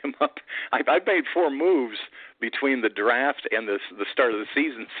quick picked him up. I made 4 moves between the draft and the start of the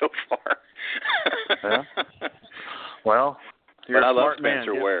season so far. Yeah. Well, you're I a love smart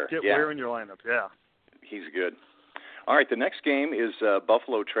Spencer man. Ware. Get Ware in your lineup, yeah. He's good. All right, the next game is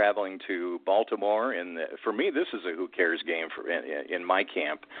Buffalo traveling to Baltimore, and for me, this is a who cares game in my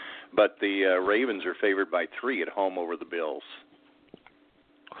camp. But the Ravens are favored by 3 at home over the Bills.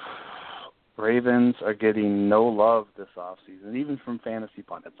 Ravens are getting no love this offseason, even from fantasy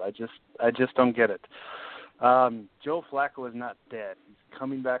pundits. I just don't get it. Joe Flacco is not dead. He's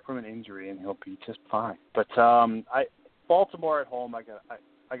coming back from an injury, and he'll be just fine. But Baltimore at home, I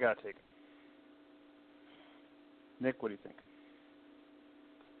gotta take it. Nick, what do you think?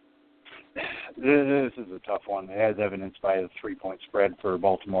 This is a tough one, as evidenced by the 3-point spread for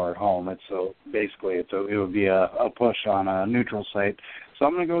Baltimore at home. It would be a push on a neutral site. So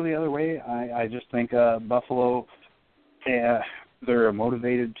I'm going to go the other way. I just think Buffalo, they're a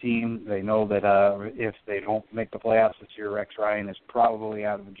motivated team. They know that if they don't make the playoffs this year, Rex Ryan is probably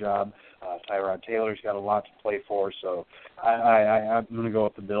out of a job. Tyrod Taylor's got a lot to play for. So I'm going to go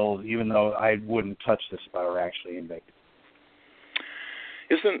with the Bills, even though I wouldn't touch this if I were actually in Vegas.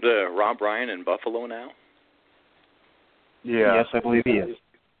 Isn't Rob Ryan in Buffalo now? Yeah. Yes, I believe he is.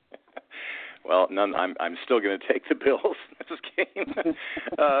 Well, I'm still going to take the Bills this game.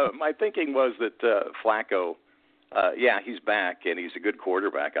 My thinking was that Flacco, he's back, and he's a good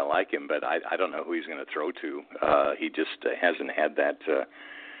quarterback. I like him, but I don't know who he's going to throw to. He just hasn't had that.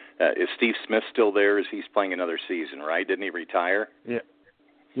 Is Steve Smith still there? Is he's playing another season, right? Didn't he retire?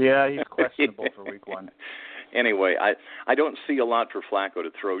 Yeah, he's questionable for week 1. Anyway, I don't see a lot for Flacco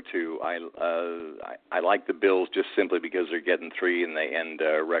to throw to. I like the Bills just simply because they're getting 3, and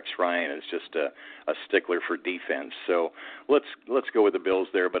Rex Ryan is just a stickler for defense. So let's go with the Bills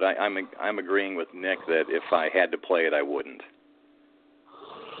there. But I'm agreeing with Nick that if I had to play it, I wouldn't.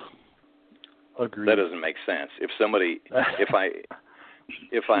 Agreed. That doesn't make sense. If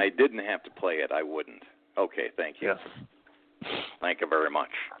I didn't have to play it, I wouldn't. Okay, thank you. Yes. Thank you very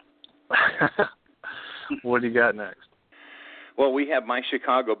much. What do you got next? Well, we have my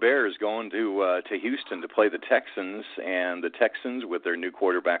Chicago Bears going to Houston to play the Texans, and the Texans, with their new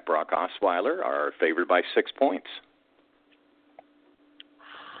quarterback Brock Osweiler, are favored by 6 points.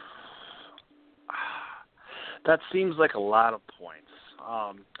 That seems like a lot of points.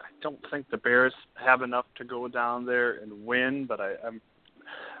 I don't think the Bears have enough to go down there and win, but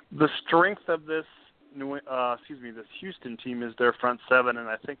the strength of this this Houston team is their front 7, and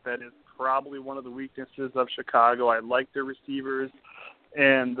I think that is probably one of the weaknesses of Chicago. I like their receivers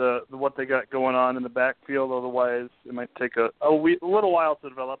and what they got going on in the backfield. Otherwise, it might take a little while to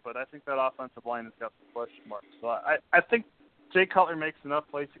develop, but I think that offensive line has got some question marks. So I think Jay Cutler makes enough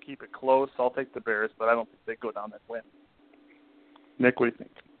plays to keep it close. I'll take the Bears, but I don't think they go down and win. Nick, what do you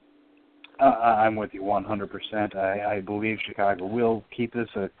think? I'm with you 100%. I believe Chicago will keep this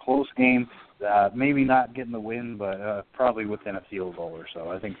a close game. Maybe not getting the win, but probably within a field goal or so.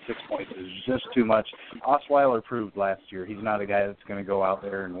 I think 6 points is just too much. Osweiler proved last year he's not a guy that's going to go out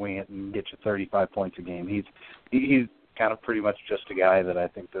there and wing it and get you 35 points a game. He's kind of pretty much just a guy that I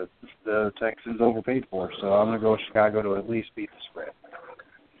think the Texans overpaid for. So I'm going to go with Chicago to at least beat the spread.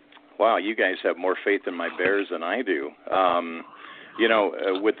 Wow, you guys have more faith in my Bears than I do.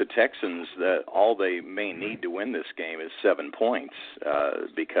 With the Texans, all they may need to win this game is 7 points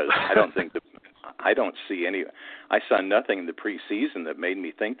because I don't see any. I saw nothing in the preseason that made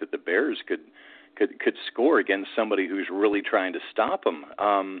me think that the Bears could score against somebody who's really trying to stop them.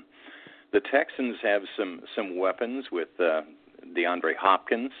 The Texans have some weapons with DeAndre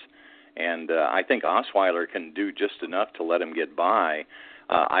Hopkins, and I think Osweiler can do just enough to let him get by.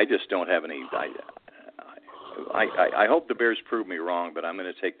 I just don't have any. I hope the Bears prove me wrong, but I'm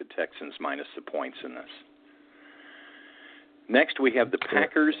going to take the Texans minus the points in this. Next, we have the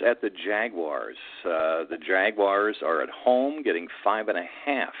Packers at the Jaguars. The Jaguars are at home, getting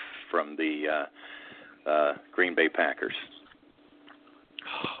 5.5 from the Green Bay Packers.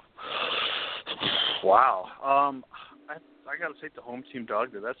 Wow. I got to take the home team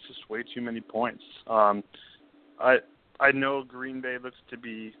dog there. That's just way too many points. I know Green Bay looks to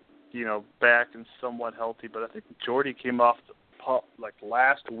be, back and somewhat healthy, but I think Jordy came off the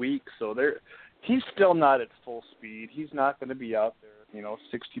last week, so he's still not at full speed. He's not going to be out there,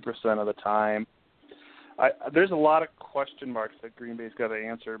 60% of the time. There's a lot of question marks that Green Bay's got to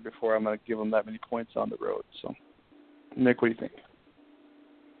answer before I'm going to give them that many points on the road. So, Nick, what do you think?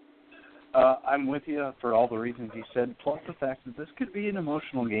 I'm with you for all the reasons you said, plus the fact that this could be an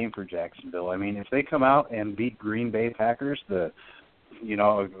emotional game for Jacksonville. I mean, if they come out and beat Green Bay Packers, what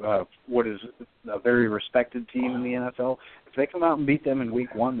is a very respected team in the NFL, if they come out and beat them in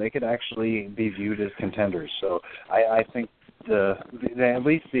Week 1, they could actually be viewed as contenders. So I think at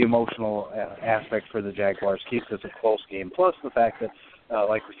least the emotional aspect for the Jaguars keeps this a close game, plus the fact that,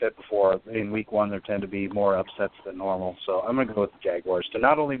 like we said before, in Week 1 there tend to be more upsets than normal. So I'm going to go with the Jaguars to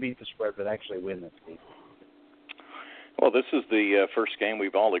not only beat the spread but actually win this game. Well, this is the first game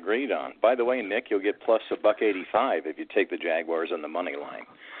we've all agreed on. By the way, Nick, you'll get plus $1.85 if you take the Jaguars on the money line.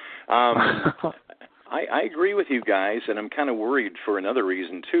 I agree with you guys, and I'm kind of worried for another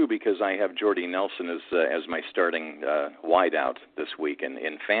reason too, because I have Jordy Nelson as my starting wideout this week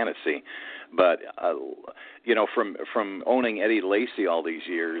in fantasy. But from owning Eddie Lacy all these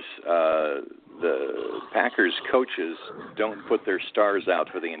years, the Packers coaches don't put their stars out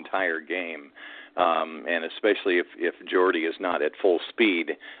for the entire game. And especially if Jordy is not at full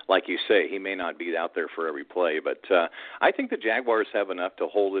speed, like you say, he may not be out there for every play. But I think the Jaguars have enough to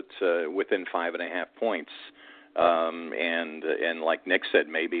hold it within 5.5 points, and like Nick said,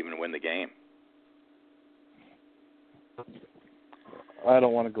 maybe even win the game. I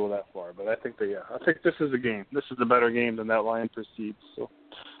don't want to go that far, but I think this is a game. This is a better game than that line precedes. So,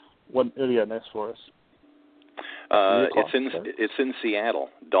 what next for us? It's in Seattle.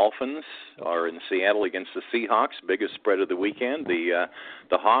 Dolphins are in Seattle against the Seahawks. Biggest spread of the weekend. The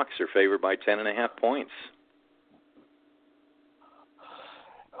Hawks are favored by 10.5 points.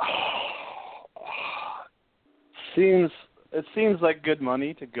 It seems like good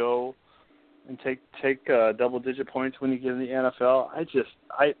money to go and take double-digit points when you get in the NFL.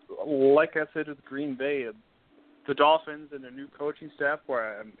 Like I said with Green Bay, the Dolphins and their new coaching staff,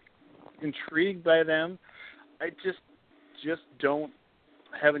 where I'm intrigued by them. I just don't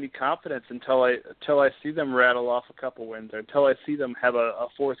have any confidence until I see them rattle off a couple wins, or until I see them have a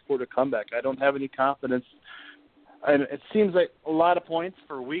fourth quarter comeback. I don't have any confidence, and it seems like a lot of points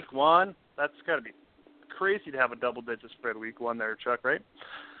for Week 1. That's got to be crazy to have a double-digit spread Week 1 there, Chuck, right?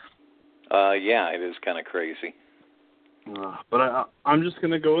 Yeah, it is kind of crazy. But I'm just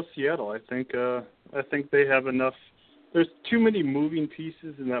going to go with Seattle. I think they have enough. There's too many moving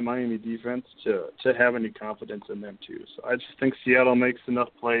pieces in that Miami defense to have any confidence in them too. So I just think Seattle makes enough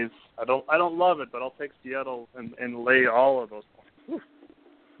plays. I don't love it, but I'll take Seattle and lay all of those points. Whew.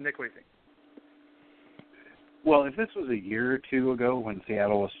 Nick, what do you think? Well, if this was a year or two ago when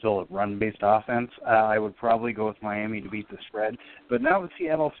Seattle was still a run-based offense, I would probably go with Miami to beat the spread. But now that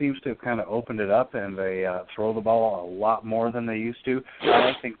Seattle seems to have kind of opened it up and they throw the ball a lot more than they used to,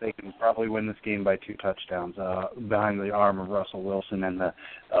 I think they can probably win this game by 2 touchdowns behind the arm of Russell Wilson and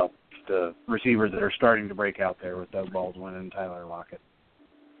the receivers that are starting to break out there with Doug Baldwin and Tyler Lockett.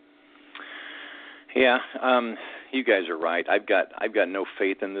 Yeah, you guys are right. I've got no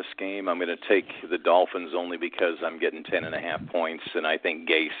faith in this game. I'm going to take the Dolphins only because I'm getting 10.5 points, and I think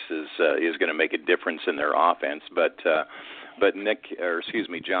Gase is going to make a difference in their offense. But Josh,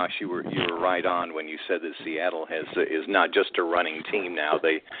 you were right on when you said that Seattle is not just a running team now.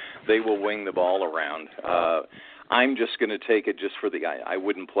 They will wing the ball around. I'm just going to take it just for I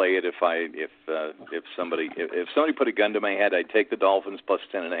wouldn't play it if somebody put a gun to my head. I'd take the Dolphins plus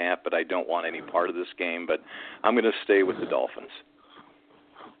 10.5, but I don't want any part of this game. But I'm going to stay with the Dolphins.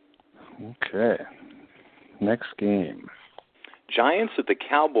 Okay. Next game. Giants at the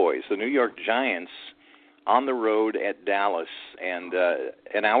Cowboys. The New York Giants on the road at Dallas. And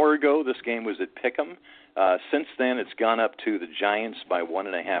an hour ago, this game was at Pick'em. Since then, it's gone up to the Giants by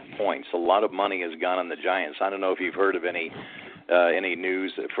 1.5 points. A lot of money has gone on the Giants. I don't know if you've heard of any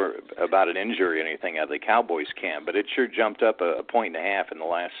news about an injury or anything out of the Cowboys camp, but it sure jumped up 1.5 points in the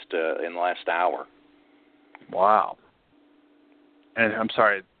last hour. Wow. And I'm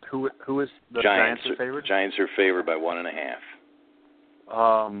sorry, who is the Giants are favored? Giants are favored by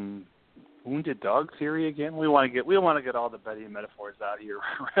 1.5. wounded dog theory again. We want to get all the Betty metaphors out here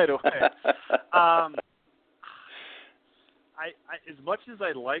right away. I as much as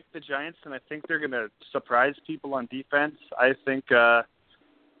I like the Giants and I think they're going to surprise people on defense, I think doesn't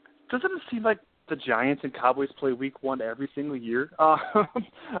it seem like the Giants and Cowboys play Week 1 every single year?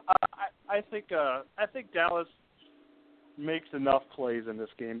 I think Dallas makes enough plays in this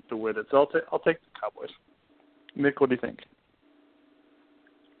game to win it. So I'll take the Cowboys. Nick, what do you think?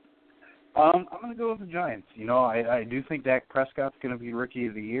 I'm going to go with the Giants. I do think Dak Prescott's going to be Rookie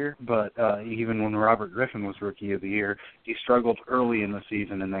of the Year, but even when Robert Griffin was Rookie of the Year, he struggled early in the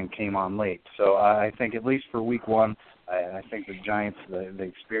season and then came on late. So I think at least for Week 1, I think the Giants, the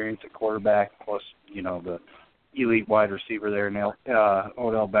experience at quarterback, plus, the elite wide receiver there,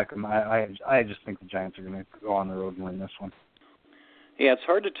 Odell Beckham, I just think the Giants are going to go on the road and win this one. Yeah, it's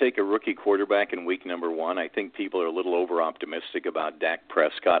hard to take a rookie quarterback in week number 1. I think people are a little over-optimistic about Dak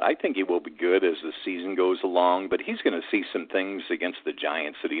Prescott. I think he will be good as the season goes along, but he's going to see some things against the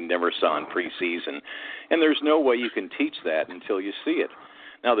Giants that he never saw in preseason, and there's no way you can teach that until you see it.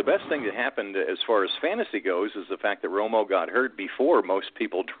 Now, the best thing that happened as far as fantasy goes is the fact that Romo got hurt before most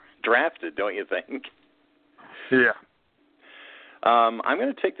people drafted, don't you think? Yeah. I'm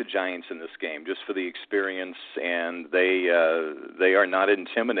going to take the Giants in this game just for the experience, and they are not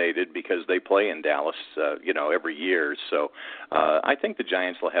intimidated because they play in Dallas, every year. So I think the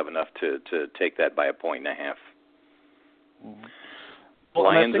Giants will have enough to take that by 1.5 points. Mm-hmm. Well,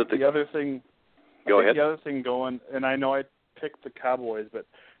 Lions I think the other thing. Go ahead. The other thing going, and I know I picked the Cowboys, but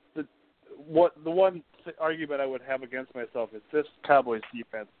the one argument I would have against myself is this Cowboys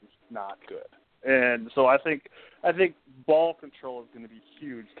defense is not good. And so I think ball control is going to be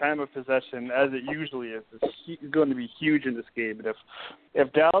huge. Time of possession, as it usually is going to be huge in this game. And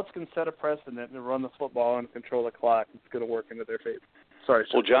if Dallas can set a precedent and run the football and control the clock, it's going to work into their favor. Sorry.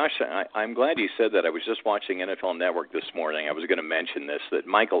 Well, Josh, I'm glad you said that. I was just watching NFL Network this morning. I was going to mention this, that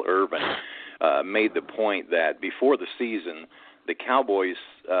Michael Irvin made the point that before the season, the Cowboys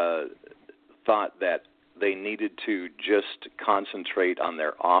thought that they needed to just concentrate on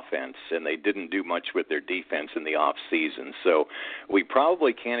their offense, and they didn't do much with their defense in the off season. So we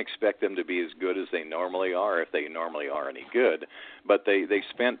probably can't expect them to be as good as they normally are, if they normally are any good. But they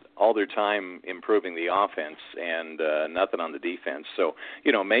spent all their time improving the offense and nothing on the defense. So,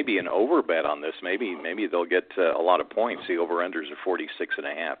 maybe an overbet on this. Maybe they'll get a lot of points. The over-unders are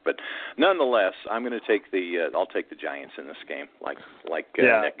 46.5. But nonetheless, I'm going to take I'll take the Giants in this game, like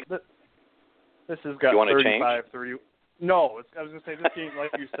Nick. This has got 35-30. No, I was going to say this game,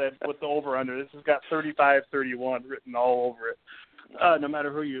 like you said, with the over/under, this has got 35-31 written all over it. No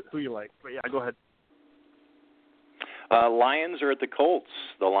matter who you like. But yeah, go ahead. Lions are at the Colts.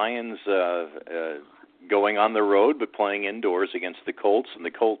 The Lions going on the road but playing indoors against the Colts, and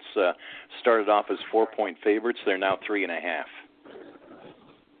the Colts started off as 4-point favorites. They're now 3.5.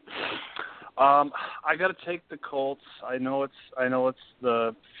 I got to take the Colts. I know it's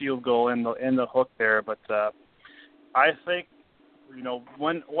the field goal in the hook there, but I think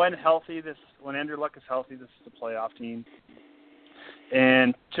when Andrew Luck is healthy, this is a playoff team,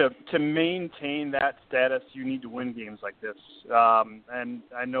 and to maintain that status, you need to win games like this. And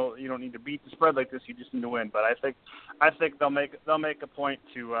I know you don't need to beat the spread like this; you just need to win. But I think they'll make a point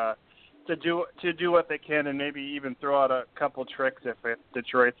to do what they can, and maybe even throw out a couple tricks if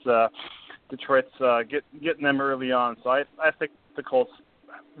Detroit's getting them early on. So I think the Colts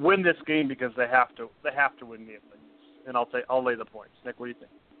win this game because they have to win games like this. And I'll lay the points. Nick, what do you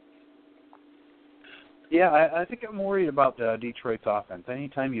think? Yeah, I think I'm worried about Detroit's offense.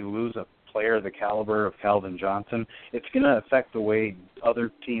 Anytime you lose a player of the caliber of Calvin Johnson, it's going to affect the way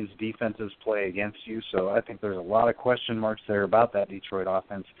other teams' defenses play against you. So I think there's a lot of question marks there about that Detroit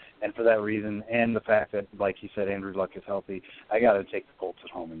offense. And for that reason, and the fact that, like you said, Andrew Luck is healthy, I got to take the Colts at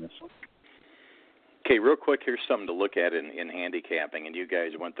home in this one. Okay, real quick, here's something to look at in handicapping, and you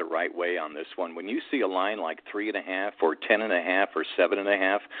guys went the right way on this one. When you see a line like 3.5 or 10.5 or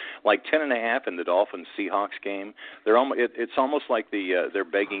 7.5, like 10.5 in the Dolphins-Seahawks game, it's almost like they're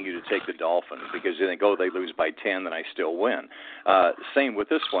begging you to take the Dolphins because you think, they lose by 10, then I still win. Same with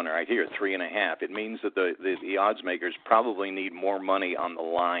this one right here, 3.5. It means that the odds makers probably need more money on the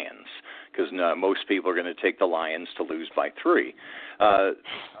Lions because most people are going to take the Lions to lose by 3.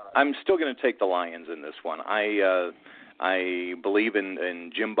 I'm still going to take the Lions in this one. I believe in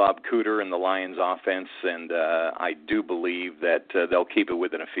Jim Bob Cooter and the Lions offense, and I do believe that they'll keep it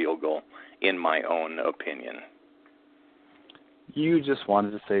within a field goal, in my own opinion. You just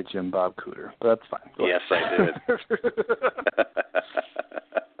wanted to say Jim Bob Cooter, but that's fine. Yes, I did.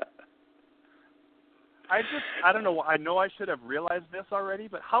 I don't know. I know I should have realized this already,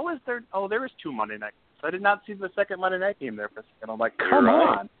 but how is there? Oh, there is 2 Monday night games. I did not see the second Monday night game there for a second. I'm like, come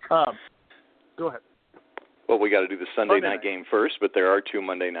on. Go ahead. Well, we got to do the Sunday night game first, but there are 2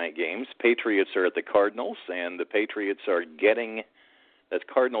 Monday night games. Patriots are at the Cardinals, and the Patriots are getting. The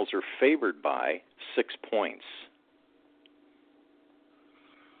Cardinals are favored by 6 points.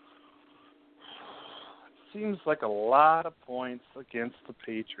 Seems like a lot of points against the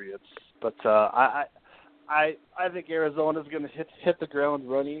Patriots, but I think Arizona's going to hit the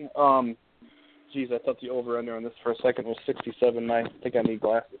ground running. I thought the over/under on this for a second was 67. I think I need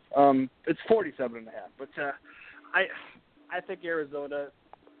glasses. It's 47.5. But I think Arizona,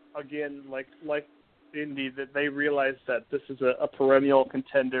 again, like Indy, that they realize that this is a perennial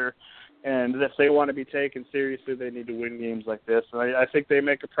contender, and if they want to be taken seriously, they need to win games like this. And I think they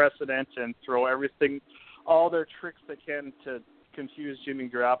make a precedent and throw all their tricks they can to confuse Jimmy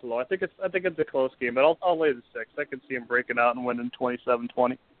Garoppolo. I think it's a close game, but I'll lay the 6. I can see him breaking out and winning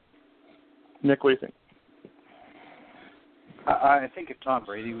 27-20. Nick, what do you think? I think if Tom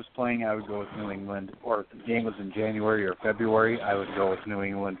Brady was playing, I would go with New England. Or if the game was in January or February, I would go with New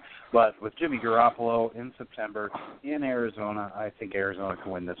England. But with Jimmy Garoppolo in September in Arizona, I think Arizona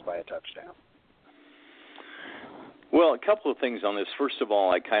can win this by a touchdown. Well, a couple of things on this. First of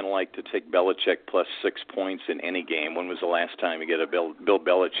all, I kind of like to take Belichick plus 6 points in any game. When was the last time you get a Bill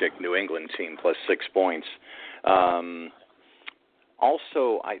Belichick New England team plus 6 points?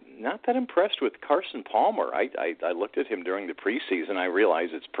 Also, I'm not that impressed with Carson Palmer. I looked at him during the preseason. I realize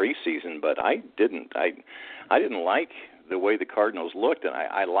it's preseason, but I didn't like the way the Cardinals looked. And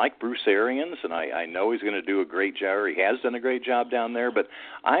I like Bruce Arians, and I know he's going to do a great job. Or he has done a great job down there. But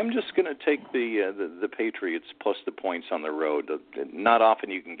I'm just going to take the Patriots plus the points on the road. Not often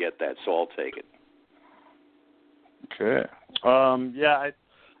you can get that, so I'll take it. Okay.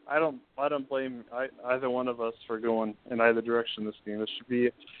 I don't blame either one of us for going in either direction this game. This should be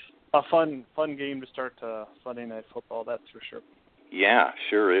a fun game to start Sunday Night Football, that's for sure. Yeah,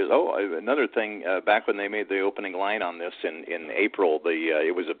 sure is. Oh, another thing, back when they made the opening line on this in April,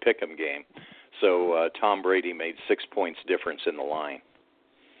 it was a pick'em game. So Tom Brady made 6 points difference in the line.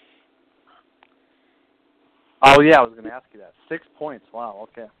 Oh, yeah, I was going to ask you that. 6 points, wow,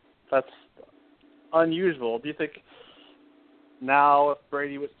 okay. That's unusual. Do you think now, if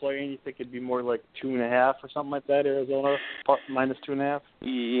Brady was playing, you think it'd be more like 2.5 or something like that? Arizona minus 2.5.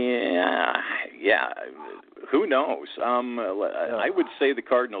 Yeah. Who knows? I would say the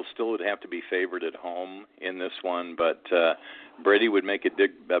Cardinals still would have to be favored at home in this one, but Brady would make a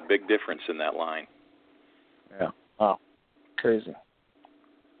big difference in that line. Yeah. Wow. Crazy.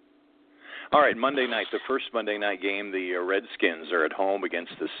 All right, Monday night, the first Monday night game, the Redskins are at home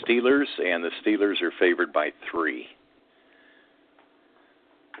against the Steelers, and the Steelers are favored by 3.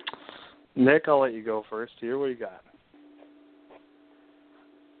 Nick, I'll let you go first here. What do you got?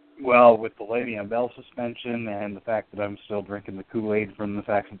 Well, with the Le'Veon Bell suspension and the fact that I'm still drinking the Kool-Aid from the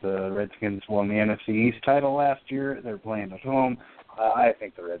fact that the Redskins won the NFC East title last year, they're playing at home. I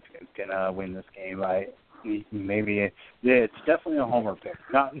think the Redskins can win this game. It's definitely a homer pick.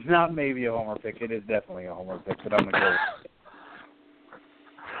 Not maybe a homer pick. It is definitely a homer pick, but I'm going to go with it.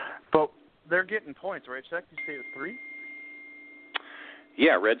 But they're getting points, right, Chuck? You say it's 3?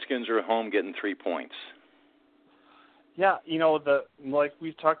 Yeah, Redskins are at home getting 3 points. Yeah, like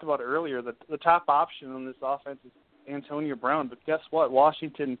we talked about earlier, the top option on this offense is Antonio Brown. But guess what?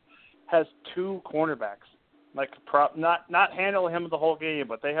 Washington has 2 cornerbacks. Not handle him the whole game,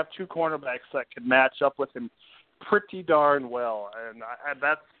 but they have 2 cornerbacks that can match up with him pretty darn well, and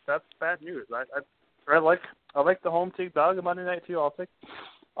that's bad news. I like the home team dog on Monday night too.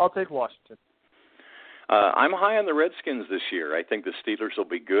 I'll take Washington. I'm high on the Redskins this year. I think the Steelers will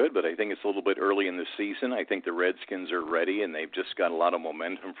be good, but I think it's a little bit early in the season. I think the Redskins are ready, and they've just got a lot of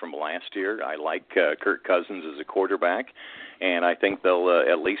momentum from last year. I like Kirk Cousins as a quarterback, and I think they'll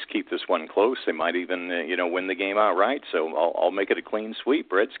at least keep this one close. They might even, win the game outright. So I'll make it a clean sweep,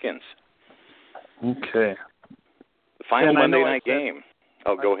 Redskins. Okay. The final Monday night game.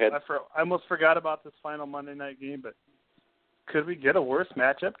 Oh, go ahead. I almost forgot about this final Monday night game, but could we get a worse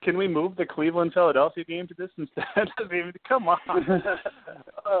matchup? Can we move the Cleveland-Philadelphia game to this instead? I mean, come on.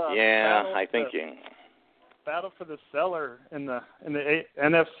 I think. Battle for the cellar in the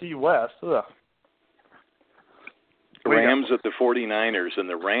NFC West. Ugh. Rams at the 49ers, and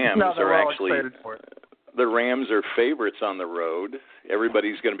the Rams are actually the Rams are favorites on the road.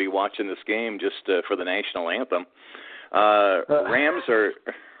 Everybody's going to be watching this game just for the national anthem. Rams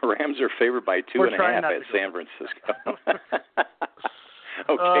are favored by 2.5 at San Francisco.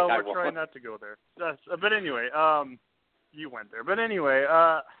 Okay, we're trying not to go there. But anyway, you went there. But anyway,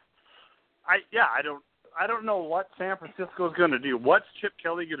 I don't know what San Francisco is going to do. What's Chip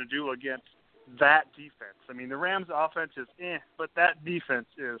Kelly going to do against that defense? I mean, the Rams' offense is but that defense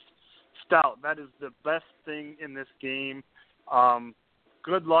is stout. That is the best thing in this game.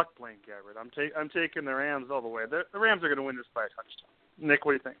 Good luck, Blaine Gabbert. I'm taking the Rams all the way. The Rams are going to win this by a touchdown. Nick,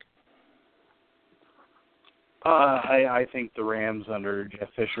 what do you think? I think the Rams under Jeff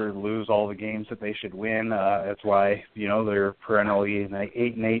Fisher lose all the games that they should win. That's why, they're perennially an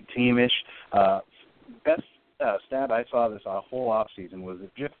 8-8 team-ish. Best stat I saw this whole offseason was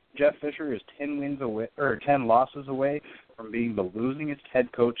that Jeff Fisher is 10 losses away from being the losingest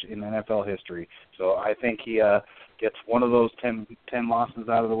head coach in NFL history. So I think he gets one of those 10 losses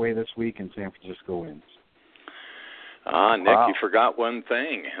out of the way this week, and San Francisco wins. Nick, You forgot one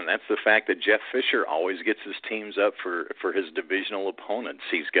thing, and that's the fact that Jeff Fisher always gets his teams up for his divisional opponents.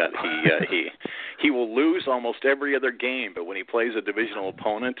 He will lose almost every other game, but when he plays a divisional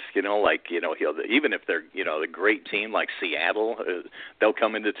opponent, he'll even if they're the great team like Seattle, they'll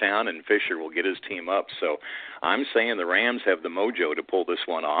come into town and Fisher will get his team up. So I'm saying the Rams have the mojo to pull this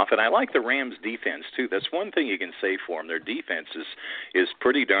one off, and I like the Rams defense too. That's one thing you can say for them. Their defense is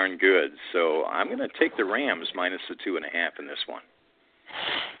pretty darn good. So I'm going to take the Rams minus the 2.5 in this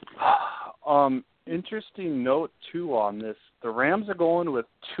one. Interesting note too on this. The Rams are going with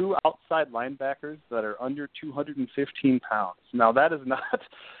 2 outside linebackers that are under 215 pounds. Now that is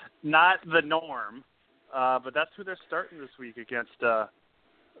not the norm, but that's who they're starting this week against Mr.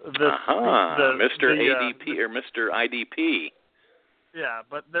 ADP or Mr. IDP. Yeah,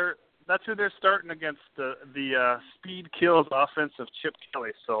 but that's who they're starting against the speed kills offense of Chip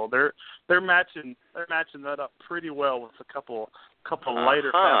Kelly. So they're matching that up pretty well with a couple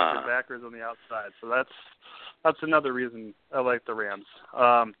lighter faster backers on the outside. So that's another reason I like the Rams.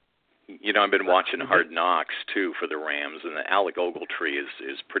 I've been watching Hard Knocks too for the Rams, and the Alec Ogletree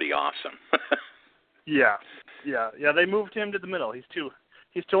is pretty awesome. Yeah. They moved him to the middle. He's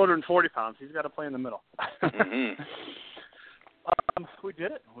 240 pounds. He's got to play in the middle. Mm-hmm. We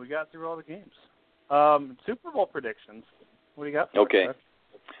did it. We got through all the games. Super Bowl predictions. What do you got? Okay.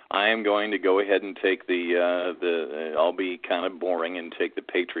 I am going to go ahead and take I'll be kind of boring and take the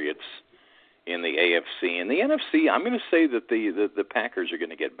Patriots in the AFC. In the NFC, I'm going to say that the Packers are going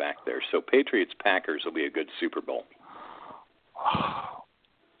to get back there. So Patriots-Packers will be a good Super Bowl.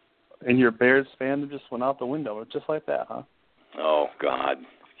 And your Bears fan just went out the window just like that, huh? Oh, God.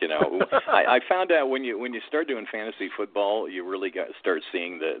 I found out when you start doing fantasy football, you really got to start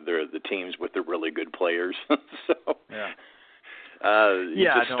seeing the teams with the really good players. So you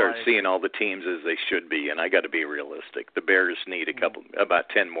start seeing all the teams as they should be, and I got to be realistic. The Bears need about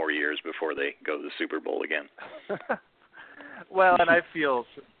 10 more years before they go to the Super Bowl again. Well, and I feel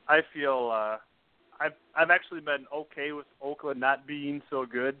I've actually been okay with Oakland not being so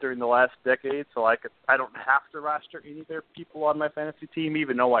good during the last decade, so I don't have to roster any of their people on my fantasy team,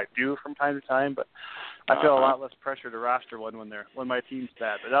 even though I do from time to time. But I feel a lot less pressure to roster one when my team's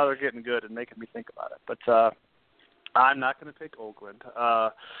bad. But now they're getting good and making me think about it. But I'm not going to pick Oakland.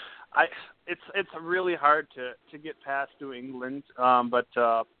 It's really hard to get past New England, but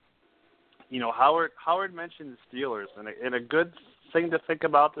Howard mentioned the Steelers, and a good thing to think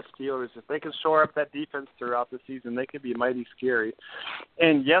about the Steelers, if they can shore up that defense throughout the season, they could be mighty scary.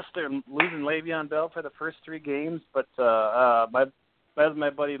 And yes, they're losing Le'Veon Bell for the first 3 games, but as my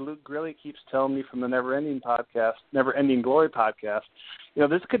buddy Luke Grilly keeps telling me from the Never Ending Glory podcast,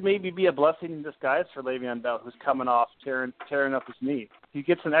 this could maybe be a blessing in disguise for Le'Veon Bell, who's coming off tearing up his knee. He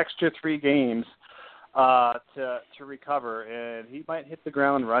gets an extra 3 games to recover, and he might hit the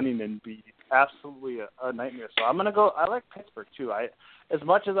ground running and be absolutely a nightmare. So I'm going to go. I like Pittsburgh too. As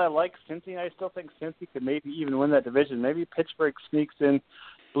much as I like Cincy, I still think Cincy could maybe even win that division. Maybe Pittsburgh sneaks in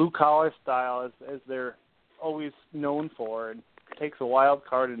blue collar style as they're always known for, and takes a wild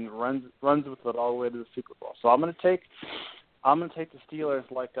card and runs with it all the way to the Super Bowl. So I'm going to take the Steelers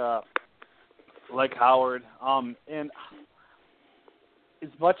like Howard. And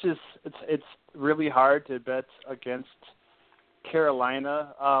as much as it's really hard to bet against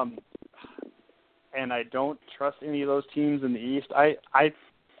Carolina, and I don't trust any of those teams in the East. I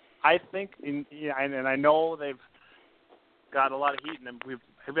think, and I know they've got a lot of heat in them. We've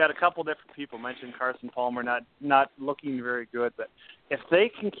had a couple different people mention Carson Palmer not looking very good, but if they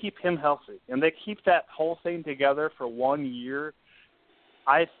can keep him healthy and they keep that whole thing together for 1 year,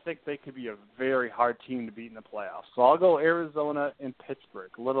 I think they could be a very hard team to beat in the playoffs. So I'll go Arizona and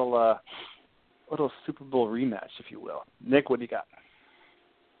Pittsburgh, a little Super Bowl rematch, if you will. Nick, what do you got?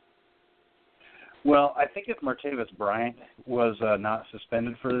 Well, I think if Martavis Bryant was not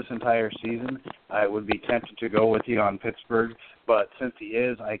suspended for this entire season, I would be tempted to go with you on Pittsburgh. But since he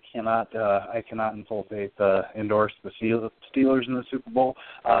is, I cannot in full faith endorse the Steelers in the Super Bowl.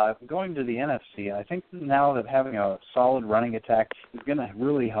 Going to the NFC, I think now that having a solid running attack is going to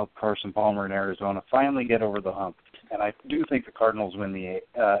really help Carson Palmer in Arizona finally get over the hump. And I do think the Cardinals win the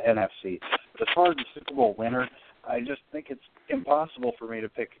NFC. But as far as the Super Bowl winner, I just think it's impossible for me to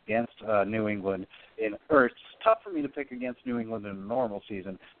pick against New England it's tough for me to pick against New England in a normal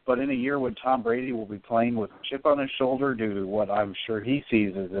season, but in a year when Tom Brady will be playing with a chip on his shoulder due to what I'm sure he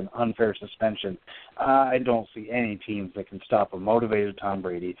sees as an unfair suspension, I don't see any teams that can stop a motivated Tom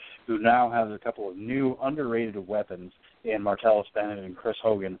Brady, who now has a couple of new underrated weapons in Martellus Bennett and Chris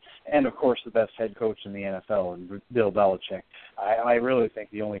Hogan, and of course the best head coach in the NFL, and Bill Belichick. I really think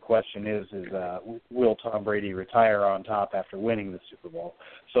the only question is will Tom Brady retire on top after winning the Super Bowl?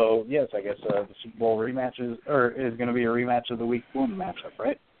 So yes, I guess the Super Bowl rematch is going to be a rematch of the Week 1 matchup,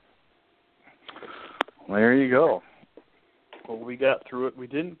 right? Well, there you go. Well, we got through it. We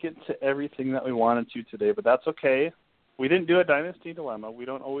didn't get to everything that we wanted to today, but that's okay. We didn't do a Dynasty Dilemma. We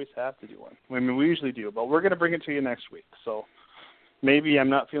don't always have to do one. I mean, we usually do, but we're going to bring it to you next week. So maybe I'm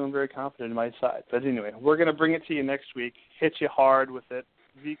not feeling very confident in my side. But anyway, we're going to bring it to you next week, hit you hard with it.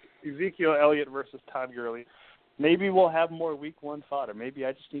 Ezekiel Elliott versus Todd Gurley. Maybe we'll have more Week 1 fodder. Maybe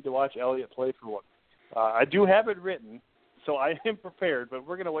I just need to watch Elliott play for one. I do have it written, so I am prepared, but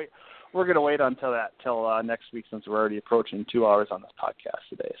we're going to wait. We're going to wait until next week, since we're already approaching 2 hours on this podcast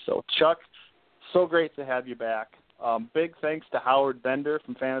today. So, Chuck, so great to have you back. Big thanks to Howard Bender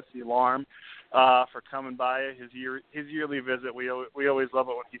from Fantasy Alarm for coming by, his yearly visit. We always love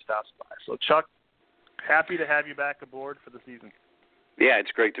it when he stops by. So, Chuck, happy to have you back aboard for the season. Yeah,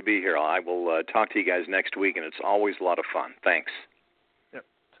 it's great to be here. I will talk to you guys next week, and it's always a lot of fun. Thanks. Yep,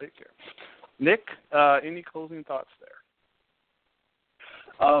 take care. Nick, any closing thoughts there?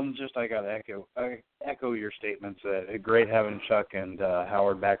 I got to echo your statements. Great having Chuck and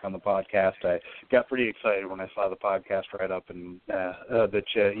Howard back on the podcast. I got pretty excited when I saw the podcast write up and that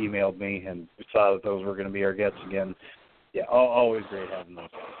you emailed me and saw that those were going to be our guests again. Yeah, always great having those.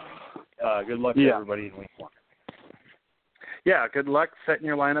 Good luck to everybody in Week 1. Yeah, good luck setting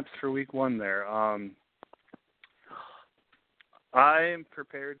your lineups for Week 1 there. I'm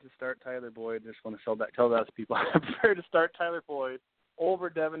prepared to start Tyler Boyd. Just want to tell that to people. I'm prepared to start Tyler Boyd over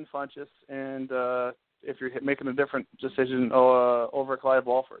Devin Funchess, and if you're making a different decision, over Clive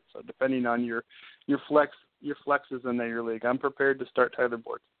Walford. So depending on your flexes in your league, I'm prepared to start Tyler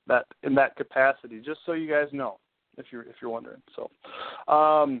Boyd in that capacity. Just so you guys know, if you're wondering. So,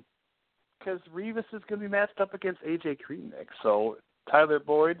 because Revis is going to be matched up against AJ Green next, so Tyler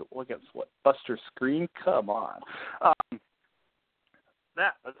Boyd against Buster Screen. Come on.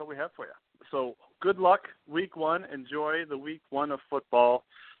 That's all we have for you. So good luck, Week 1. Enjoy the Week 1 of football.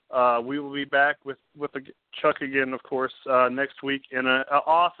 We will be back with Chuck again, of course, next week in an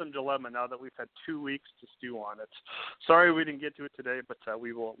awesome dilemma. Now that we've had 2 weeks to stew on it. Sorry we didn't get to it today, but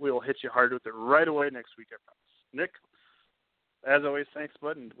we will hit you hard with it right away next week, I promise. Nick, as always, thanks,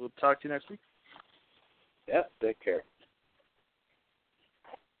 bud, and we'll talk to you next week. Yeah, take care.